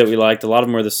 Top 2 that we liked. A lot of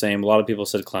them were the same. A lot of people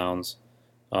said clowns,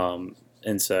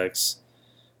 insects.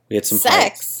 We had some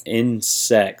Sex.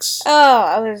 Insects. Oh,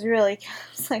 I was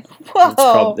like,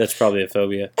 whoa. That's probably a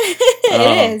phobia.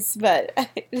 It is, but I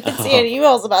didn't see any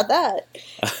emails about that.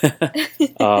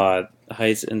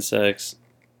 Heights, insects,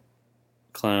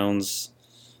 clowns.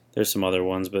 There's some other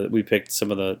ones, but we picked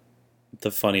some of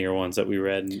the funnier ones that we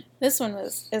read. This one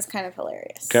is kind of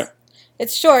hilarious. Okay.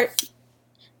 It's short.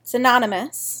 It's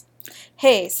anonymous.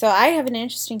 Hey, so I have an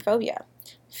interesting phobia.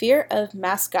 Fear of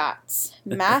mascots.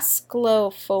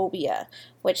 Masclophobia.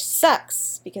 Which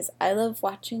sucks because I love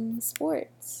watching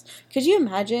sports. Could you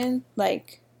imagine,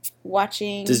 like,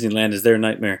 watching... Disneyland is their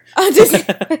nightmare. Oh,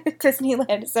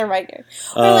 Disneyland is their nightmare.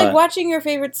 Or, like, watching your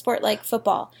favorite sport, like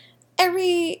football.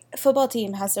 Every football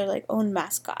team has their, like, own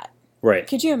mascot. Right.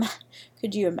 Could you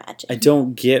imagine? I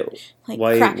don't get like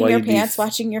why crapping your you'd be pants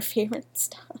watching your favorite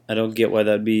stuff. I don't get why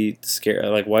that'd be scary.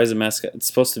 Like, why is a mascot? It's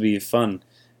supposed to be fun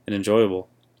and enjoyable.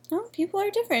 No, people are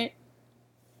different.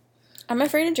 I'm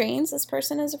afraid of drains. This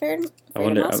person is afraid of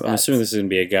I'm assuming this is gonna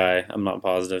be a guy. I'm not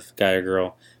positive, guy or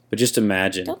girl. But just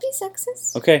imagine. Don't be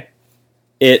sexist. Okay.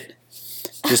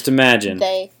 Just imagine.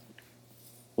 They.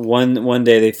 One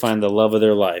day they find the love of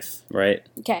their life, right?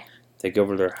 Okay. They go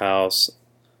over to their house.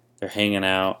 They're hanging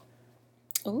out.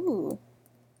 Ooh.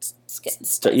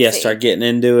 Start getting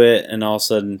into it, and all of a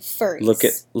sudden,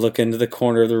 Furries. look into the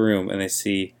corner of the room, and they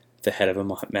see the head of a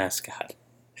mascot.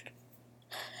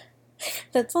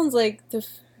 That sounds like the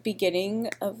beginning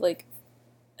of like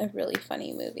a really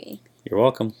funny movie. You're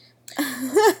welcome.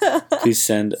 Please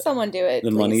send someone do it. the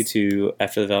money to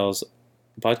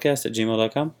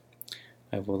afterthevowelspodcast@gmail.com.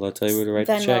 I will tell you where to write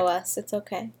the check. Venmo us. It's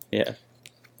okay. Yeah.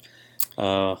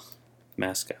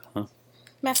 Mascot, huh?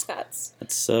 Mascots.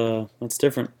 That's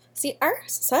different. See, our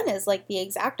son is like the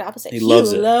exact opposite. He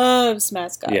loves it. Loves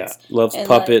mascots. Yeah, loves And,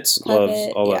 puppets, like,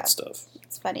 loves all that stuff.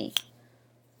 It's funny.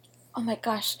 Oh my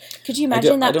gosh. Could you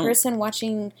imagine I that don't- person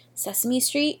watching Sesame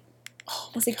Street Oh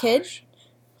as my a kid? gosh.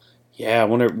 Yeah, I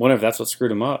wonder if that's what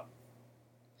screwed them up.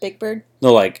 Big Bird.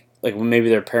 No, like when maybe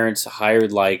their parents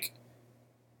hired like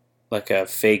a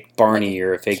fake Barney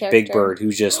or a fake Big character. Bird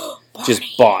who just Barney.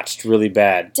 botched really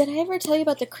bad. Did I ever tell you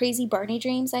about the crazy Barney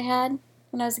dreams I had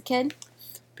when I was a kid?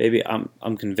 Baby, I'm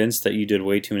convinced that you did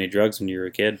way too many drugs when you were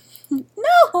a kid.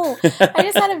 No! I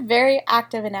just had a very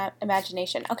active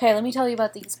imagination. Okay, let me tell you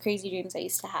about these crazy dreams I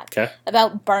used to have. Okay.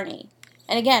 About Barney.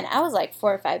 And again, I was like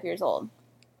 4 or 5 years old.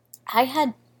 I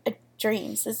had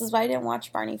dreams. This is why I didn't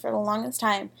watch Barney for the longest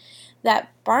time. That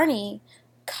Barney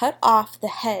cut off the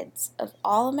heads of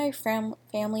all of my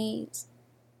family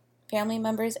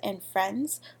members and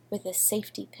friends with a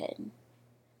safety pin.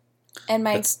 And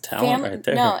my That's talent right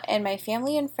there. No, and my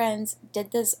family and friends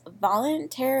did this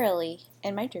voluntarily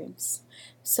in my dreams,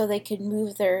 so they could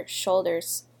move their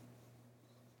shoulders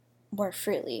more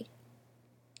freely.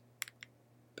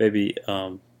 Baby,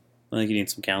 I think you need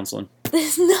some counseling.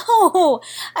 No,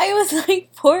 I was like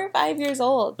 4 or 5 years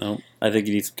old. No, I think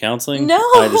you need some counseling. No.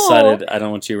 I decided I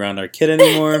don't want you around our kid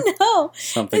anymore. No,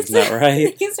 Something's not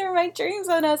right. These are my dreams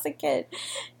when I was a kid.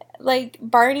 Like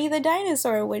Barney the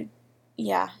dinosaur would,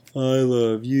 yeah. I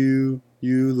love you,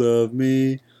 you love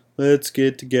me. Let's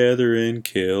get together and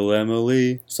kill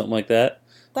Emily. Something like that.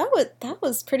 That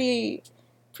was pretty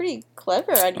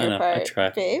clever on your part. I try.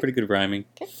 Babe. Pretty good rhyming.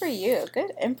 Good for you.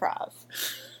 Good improv.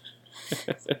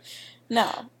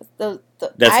 No, That's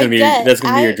gonna be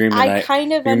your dream tonight. I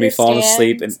kind of You're gonna be falling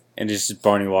asleep understand, and it's just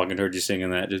Barney walking toward you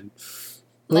singing that. Just,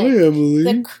 like, hi, Emily.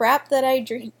 the crap that I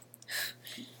dream.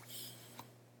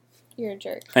 You're a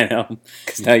jerk. I know,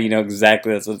 because now you know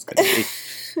exactly that's what it's gonna be.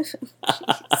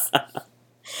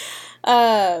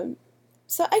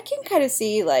 So I can kind of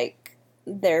see like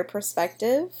their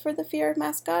perspective for the fear of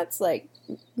mascots, like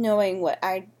knowing what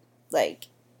I like,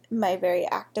 my very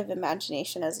active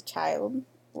imagination as a child,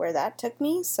 where that took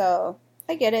me. So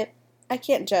I get it. I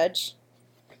can't judge.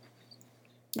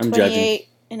 I'm 28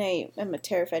 and I'm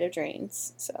terrified of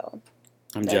drains, so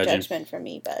I'm no judging. judgment from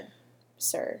me, bud,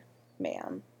 sir,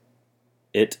 ma'am,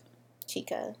 It,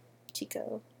 chica,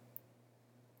 chico,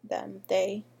 them,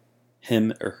 they,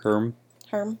 him, or herm.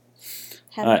 herm,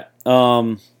 hem. All right.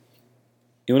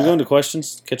 You want to go into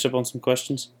questions? Catch up on some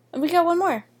questions? And we got one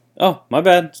more. Oh, my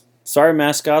bad. Sorry,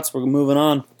 mascots. We're moving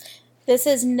on. This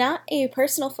is not a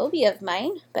personal phobia of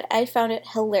mine, but I found it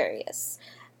hilarious.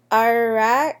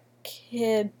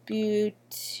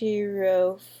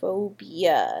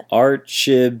 Arachibutorophobia.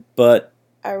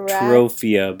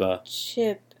 Archibutrophiaba.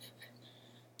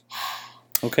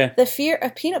 Okay. The fear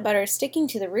of peanut butter sticking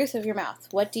to the roof of your mouth.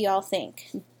 What do y'all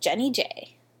think? Jenny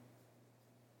J.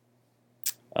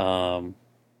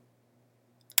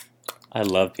 I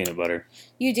love peanut butter.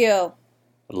 You do.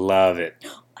 Love it.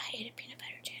 I ate a peanut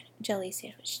butter jelly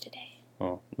sandwich today.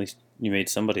 Well, at least you made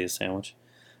somebody a sandwich.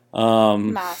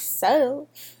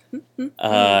 Myself.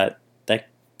 I'd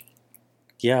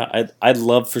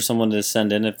love for someone to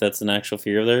send in if that's an actual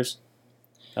fear of theirs.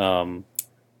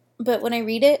 But when I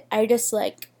read it, I'm just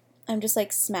like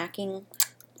smacking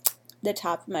the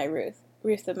top of my roof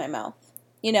of my mouth.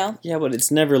 You know? Yeah, but it's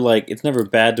never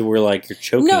bad to where like you're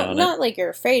choking on it. No, not like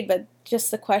you're afraid, but just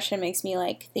the question makes me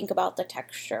like think about the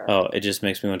texture. Oh, it just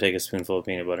makes me want to take a spoonful of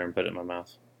peanut butter and put it in my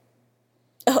mouth.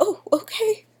 Oh,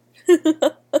 okay.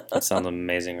 That sounds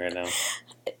amazing right now.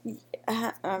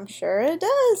 I'm sure it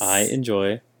does. I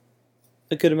enjoy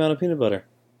a good amount of peanut butter.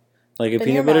 Like a In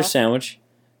peanut your butter mouth. sandwich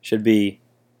should be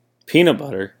peanut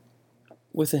butter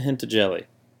with a hint of jelly.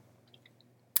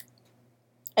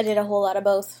 I did a whole lot of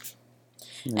both.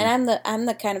 Mm. And I'm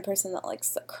the kind of person that likes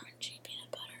the crunchy peanut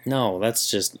butter. No, that's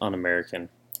just un-American.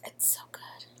 It's so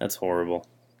good. That's horrible.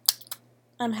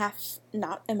 I'm half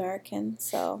not American,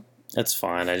 so That's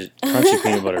fine. Crunchy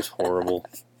peanut butter is horrible.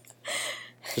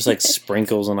 Just like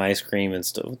sprinkles on ice cream and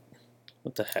stuff.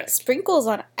 What the heck? sprinkles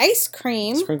on ice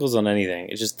cream. Sprinkles on anything.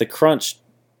 It's just the crunch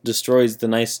destroys the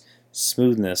nice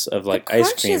smoothness of like The ice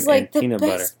crunch cream is like and the peanut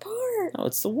butter. best part. No,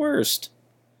 it's the worst.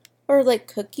 Or like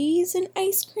cookies and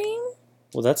ice cream.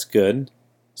 Well, that's good.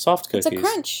 Soft cookies. It's a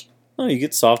crunch. No, you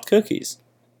get soft cookies.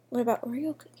 What about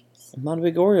Oreo cookies? I'm not a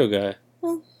big Oreo guy.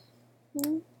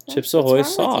 Chips What's Ahoy wrong is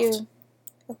with soft. you?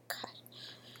 Oh God.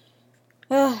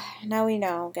 Oh, now we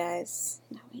know, guys.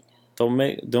 Now we know.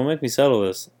 Don't make me settle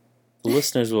this. The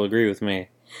listeners will agree with me.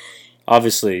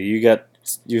 Obviously, you're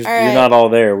right. not all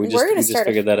there. We We're just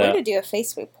figured that We're out. gonna do a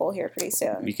Facebook poll here pretty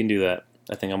soon. You can do that.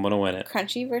 I think I'm gonna win it.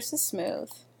 Crunchy versus smooth.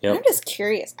 Yep. I'm just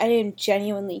curious. I am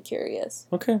genuinely curious.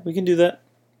 Okay, we can do that.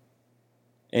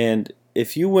 And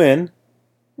if you win,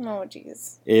 Oh,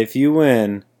 jeez.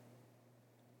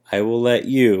 I will let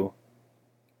you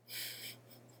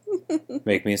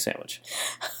make me a sandwich.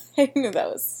 I knew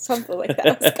that was something like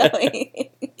that was coming.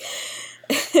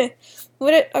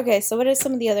 So what are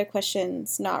some of the other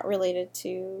questions not related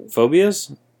to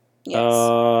Phobias? yes?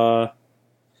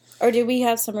 Or do we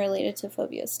have some related to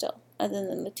phobias still, other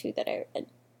than the two that I read?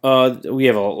 We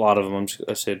have a lot of them.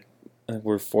 I said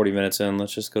we're 40 minutes in.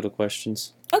 Let's just go to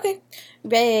questions. Okay.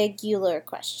 Regular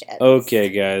questions. Okay,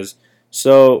 guys.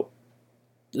 So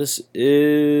this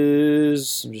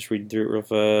is. I'm just reading through it real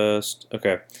fast.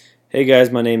 Okay. Hey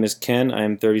guys, my name is Ken. I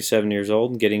am 37 years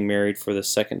old and getting married for the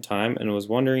second time, and was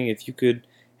wondering if you could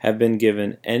have been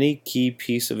given any key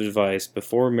piece of advice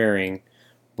before marrying,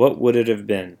 what would it have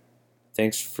been?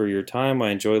 Thanks for your time. I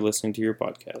enjoy listening to your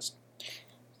podcast.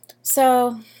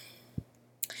 So,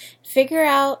 figure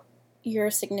out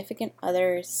your significant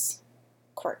other's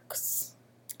quirks.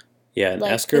 Yeah, and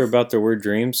Like ask her if- about their weird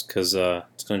dreams, because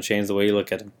it's going to change the way you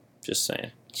look at them. Just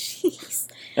saying. Jeez.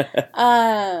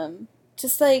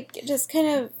 Just kind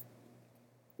of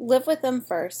live with them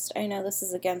first. I know this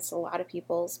is against a lot of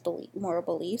people's moral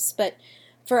beliefs, but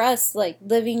for us, like,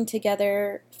 living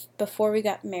together before we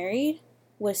got married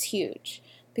was huge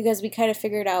because we kind of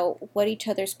figured out what each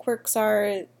other's quirks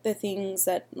are, the things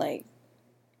that, like,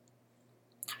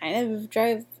 kind of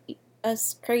drive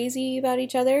us crazy about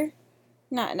each other.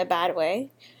 Not in a bad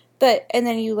way. And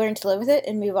then you learn to live with it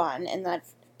and move on,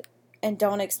 and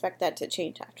don't expect that to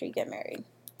change after you get married.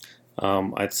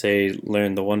 I'd say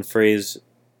learn the one phrase,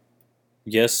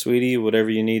 yes, sweetie, whatever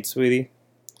you need, sweetie,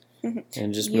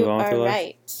 and just move on with your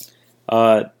life. You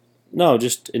are right. No,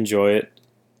 just enjoy it.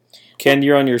 Ken,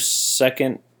 you're on your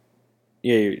second,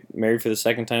 you're married for the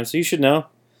second time, so you should know.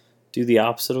 Do the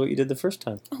opposite of what you did the first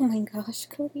time. Oh my gosh,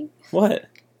 Cody. What?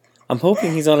 I'm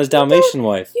hoping he's on his Dalmatian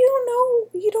wife.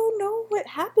 You don't know what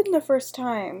happened the first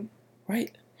time.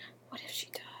 Right. What if she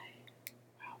died?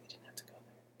 Wow, we didn't have to go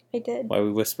there. I did. Why are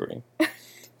we whispering?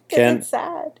 Ken, it's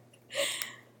sad.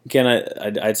 Ken,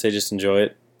 I'd say just enjoy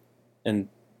it. And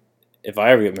if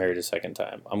I ever get married a second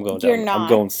time, I'm going down. I'm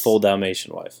going full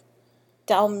Dalmatian wife.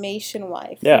 Dalmatian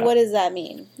wife. Yeah. What does that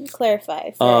mean?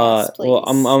 Clarify for us, please. Well,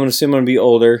 I'm gonna assume I'm gonna be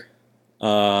older.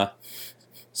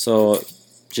 So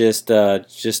just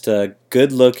a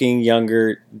good-looking,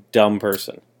 younger, dumb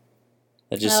person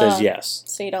that just says yes.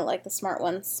 So you don't like the smart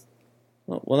ones?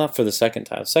 Well, not for the second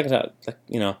time. Second time,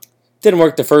 didn't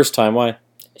work the first time. Why?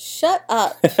 Shut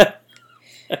up.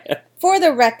 For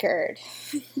the record,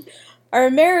 our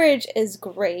marriage is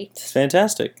great. It's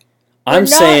fantastic. I'm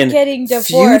saying getting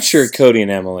divorced. Future Cody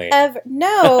and Emily.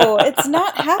 No, it's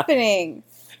not happening.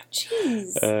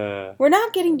 Jeez. We're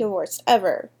not getting divorced,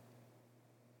 ever.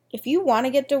 If you want to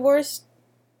get divorced...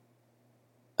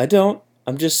 I don't.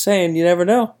 I'm just saying, you never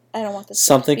know. I don't want this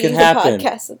Something to be could happen. The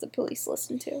podcast that the police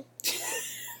listen to.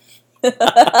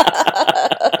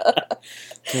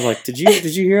 They're like, did you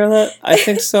hear that? I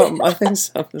think something.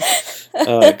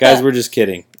 Guys, we're just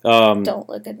kidding. Don't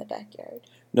look in the backyard.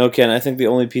 No, Ken, I think the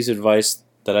only piece of advice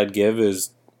that I'd give is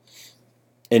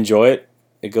enjoy it.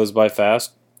 It goes by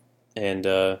fast. And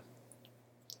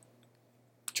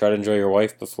try to enjoy your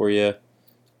wife before you...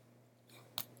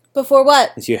 Before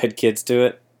what? You had kids to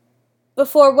it.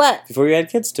 Before what? Before you had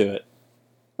kids to it.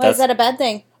 Why is that a bad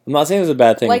thing? I'm not saying it was a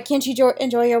bad thing. Why can't you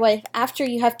enjoy your wife after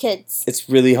you have kids? It's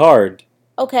really hard.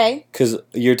 Okay. Because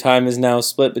your time is now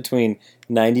split between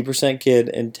 90% kid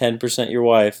and 10% your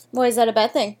wife. Why is that a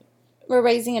bad thing? We're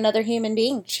raising another human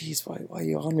being. Jeez, why are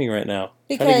you on me right now?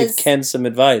 Because trying to give Ken some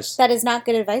advice. That is not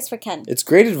good advice for Ken. It's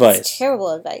great advice. It's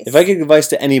terrible advice. If I give advice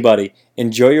to anybody,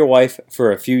 enjoy your wife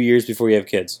for a few years before you have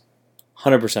kids.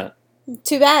 100%.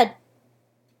 Too bad.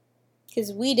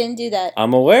 Because we didn't do that.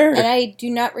 I'm aware. And I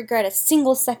do not regret a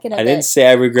single second of it. I didn't say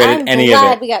I regretted any of it. I'm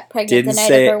glad we got pregnant the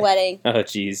night of our wedding. Oh,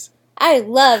 jeez. I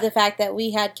love the fact that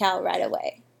we had Cal right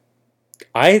away.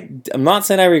 I'm not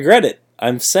saying I regret it.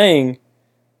 I'm saying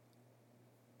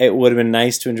it would have been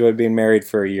nice to enjoy being married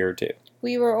for a year or two.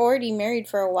 We were already married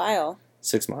for a while.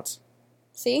 6 months.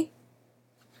 See?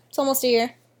 It's almost a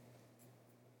year.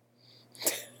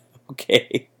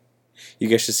 Okay. You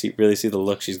guys should really see the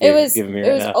look she's giving me right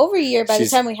now. It was over a year by the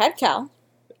time we had Cal.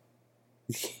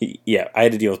 Yeah, I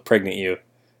had to deal with pregnant you.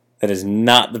 That is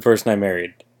not the person I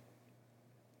married.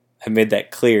 I made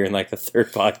that clear in like the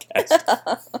third podcast.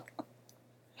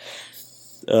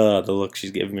 The look she's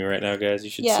giving me right now, guys.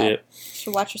 You should see it. You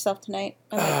should watch yourself tonight.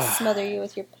 I might smother you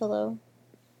with your pillow.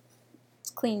 It's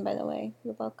clean, by the way.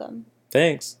 You're welcome.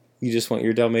 Thanks. You just want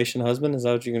your Dalmatian husband? Is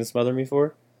that what you're going to smother me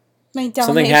for? My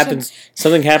Dalmatian.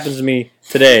 Something happens to me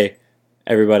today.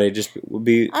 Everybody, just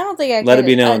be. I don't think I let it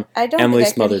be known. I don't Emily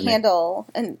think I smothered can handle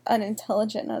an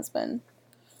unintelligent husband.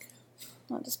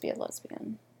 I'll just be a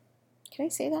lesbian. Can I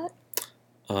say that?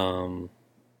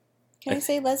 Can I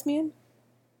say lesbian?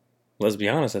 Let's be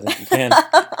honest, I think you can.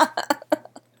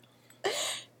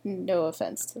 No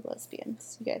offense to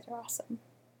lesbians. You guys are awesome.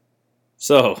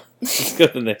 So, let's go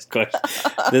to the next question.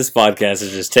 This podcast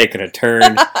is just taking a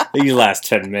turn. These last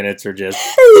 10 minutes are just...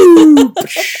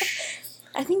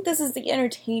 I think this is the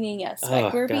entertaining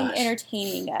aspect. We're being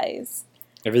entertaining, guys.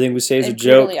 Everything we say is a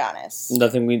joke. Brutally honest.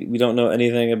 Nothing. We don't know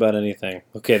anything about anything.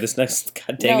 Okay, this next...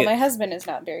 God dang it. No, my husband is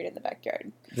not buried in the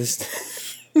backyard. This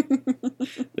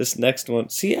next one...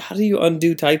 See, how do you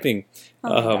undo typing?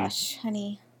 Oh my gosh,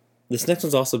 honey. This next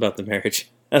one's also about the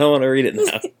marriage. I don't want to read it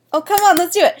now. Oh, come on,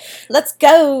 let's do it. Let's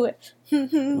go.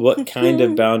 What kind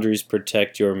of boundaries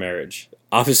protect your marriage?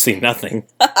 Obviously nothing.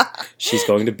 She's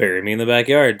going to bury me in the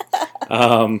backyard.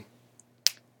 What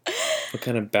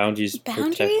kind of boundaries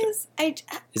protect it?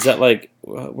 Is that like,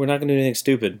 we're not going to do anything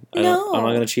stupid? No. I'm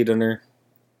not going to cheat on her.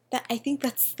 I think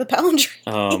that's the boundary.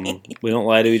 We don't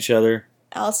lie to each other.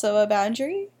 Also a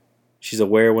boundary? She's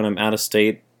aware when I'm out of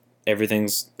state.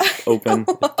 Everything's open.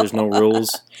 There's no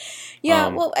rules. Yeah,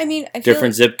 well, I mean, I feel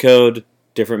different zip code,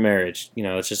 different marriage. You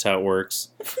know, that's just how it works.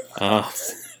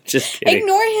 Just kidding.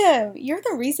 Ignore him. You're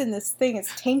the reason this thing is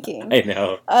tanking. I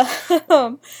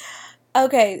know.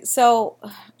 Okay, so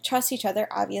trust each other,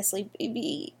 obviously.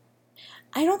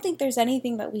 I don't think there's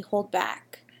anything that we hold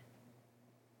back.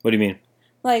 What do you mean?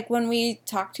 Like, when we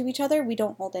talk to each other, we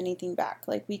don't hold anything back.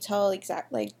 Like, we tell each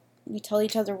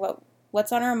other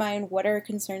what's on our mind, what our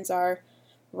concerns are,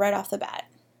 right off the bat.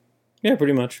 Yeah,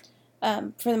 pretty much.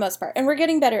 For the most part. And we're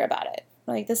getting better about it.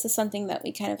 Like, this is something that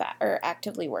we kind of are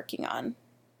actively working on.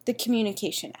 The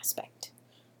communication aspect,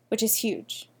 which is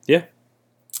huge. Yeah.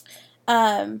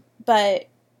 But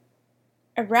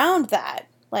around that,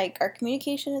 like, our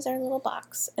communication is our little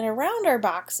box. And around our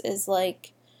box is,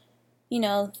 like, you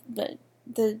know, the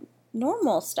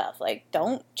normal stuff. Like,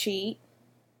 don't cheat.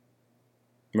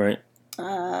 Right.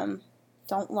 Don't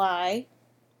lie.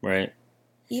 Right.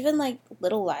 Even, like,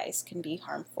 little lies can be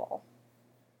harmful.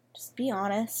 Just be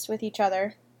honest with each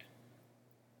other.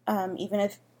 Even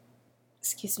if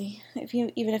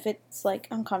it's, like,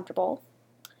 uncomfortable.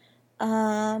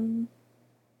 And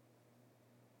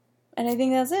I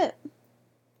think that's it.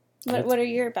 What are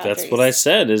your boundaries? That's what I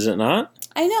said, is it not?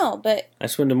 I know, but... I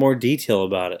just went into more detail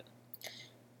about it.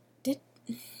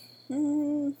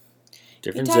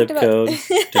 Different zip code,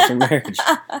 different marriage.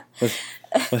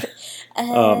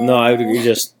 No, I would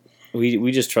agree.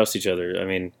 We just trust each other. I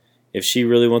mean, if she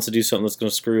really wants to do something that's going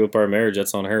to screw up our marriage,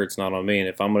 that's on her. It's not on me. And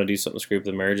if I'm going to do something to screw up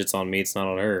the marriage, it's on me. It's not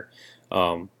on her.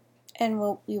 And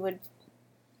we would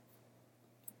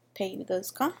pay those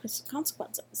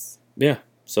consequences. Yeah.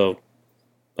 So,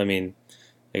 I mean,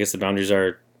 I guess the boundaries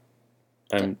are.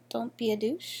 Don't be a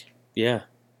douche. Yeah,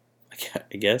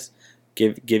 I guess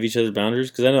give each other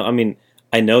boundaries, because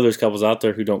I know there's couples out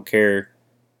there who don't care.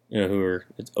 You know, who are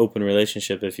it's open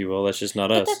relationship, if you will. That's just not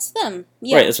us. But that's them.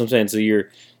 Yeah. Right, that's what I'm saying. So you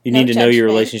need to know your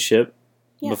relationship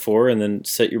before, and then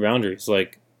set your boundaries.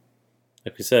 Like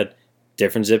we said,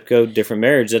 different zip code, different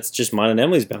marriage. That's just mine and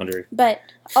Emily's boundary. But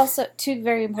also, two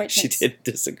very important things. She did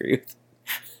disagree with.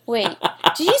 Wait,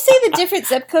 did you say the different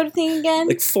zip code thing again?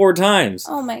 Like 4 times.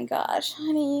 Oh my gosh,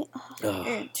 honey. You're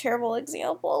a terrible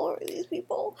example over these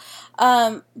people.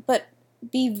 But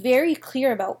be very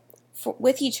clear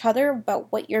with each other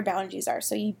about what your boundaries are.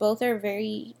 So you both are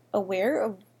very aware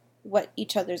of what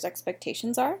each other's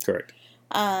expectations are. Correct.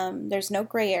 There's no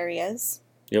gray areas.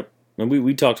 Yep. And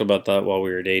we talked about that while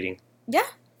we were dating. Yeah,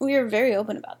 we were very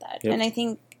open about that. Yep. And I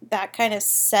think that kind of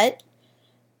set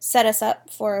us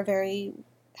up for a very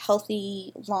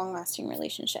healthy, long-lasting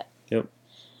relationship. Yep.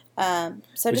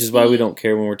 Which is why we don't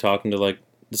care when we're talking to, like,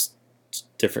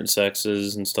 different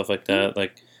sexes and stuff like that. Mm-hmm.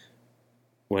 Like,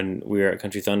 when we were at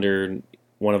Country Thunder and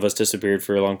one of us disappeared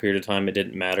for a long period of time, it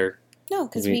didn't matter. No,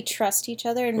 because we trust each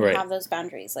other and we have those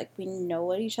boundaries. Like, we know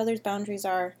what each other's boundaries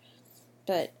are,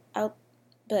 but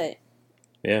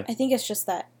yeah, I think it's just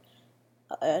that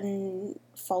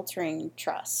unfaltering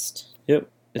trust. Yep,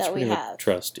 it's that we have.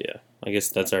 Trust. Yeah, I guess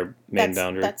that's our main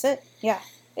boundary. That's it. Yeah,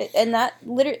 and that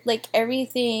literally, like,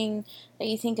 everything that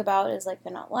you think about is like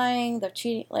they're not lying, they're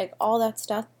cheating, like all that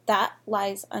stuff. That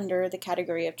lies under the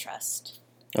category of trust.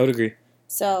 I would agree.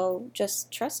 So just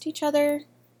trust each other.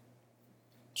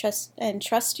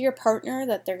 Trust your partner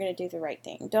that they're going to do the right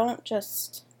thing. Don't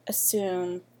just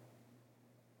assume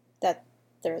that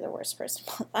they're the worst person.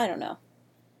 I don't know.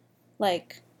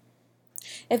 Like,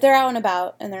 if they're out and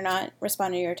about and they're not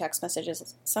responding to your text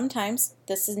messages, sometimes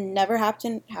this has never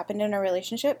happened in a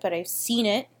relationship, but I've seen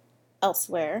it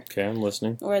elsewhere. Okay, I'm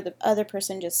listening. Where the other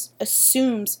person just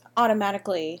assumes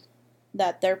automatically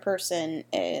that their person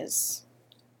is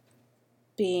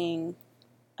being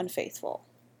unfaithful.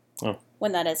 Oh.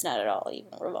 When that is not at all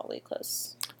even remotely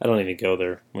close. I don't even go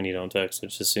there when you don't text. I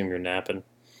just assume you're napping.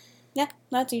 Yeah,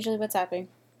 that's usually what's happening.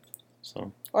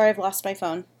 So. Or I've lost my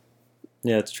phone.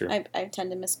 Yeah, that's true. I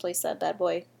tend to misplace that bad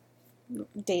boy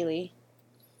daily.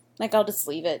 Like, I'll just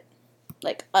leave it,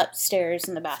 like, upstairs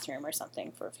in the bathroom or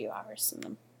something for a few hours. And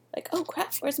I'm like, oh,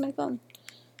 crap, where's my phone?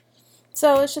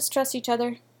 So let's just trust each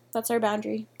other. That's our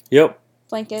boundary. Yep.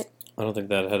 Blanket. I don't think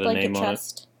that had a Blanket name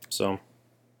trust. on it. So,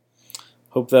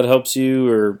 hope that helps you,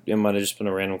 or it might have just been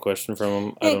a random question from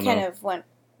him. I don't know. It kind of went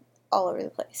all over the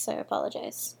place. I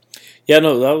apologize. Yeah,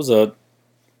 no, that was a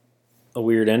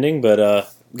weird ending,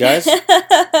 but guys,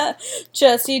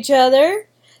 Trust each other.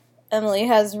 Emily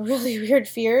has really weird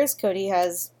fears. Cody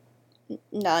has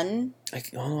none. I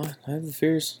have the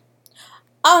fears.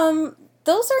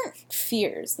 Those aren't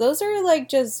fears. Those are like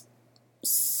just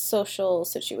social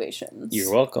situations.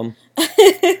 You're welcome.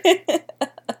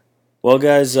 Well,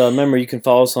 guys, remember you can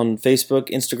follow us on Facebook,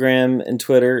 Instagram, and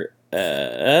Twitter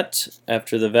at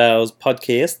After the Vows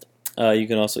Podcast. You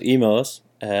can also email us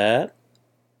at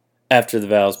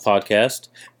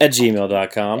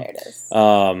afterthevowspodcast@gmail.com. There it is.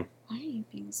 Why are you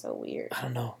being so weird? I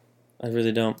don't know. I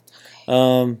really don't.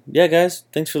 Yeah, guys,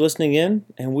 thanks for listening in,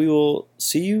 and we will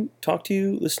see you, talk to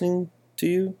you, listening to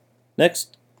you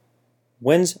next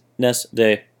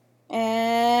Wednesday.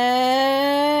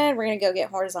 And we're going to go get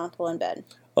horizontal in bed.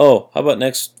 Oh, how about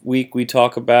next week we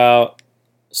talk about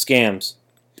scams?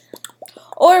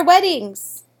 Or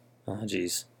weddings. Oh,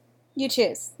 jeez. You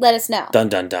choose. Let us know. Dun,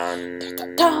 dun, dun. Dun,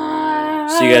 dun, dun.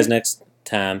 See you guys next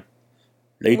time.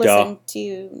 Later. Listen to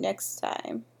you next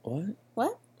time. What?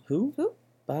 What? Who? Who?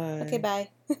 Bye. Okay, bye.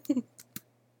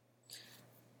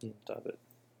 Stop it.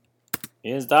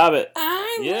 Stop it.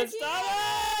 I'm Stop it.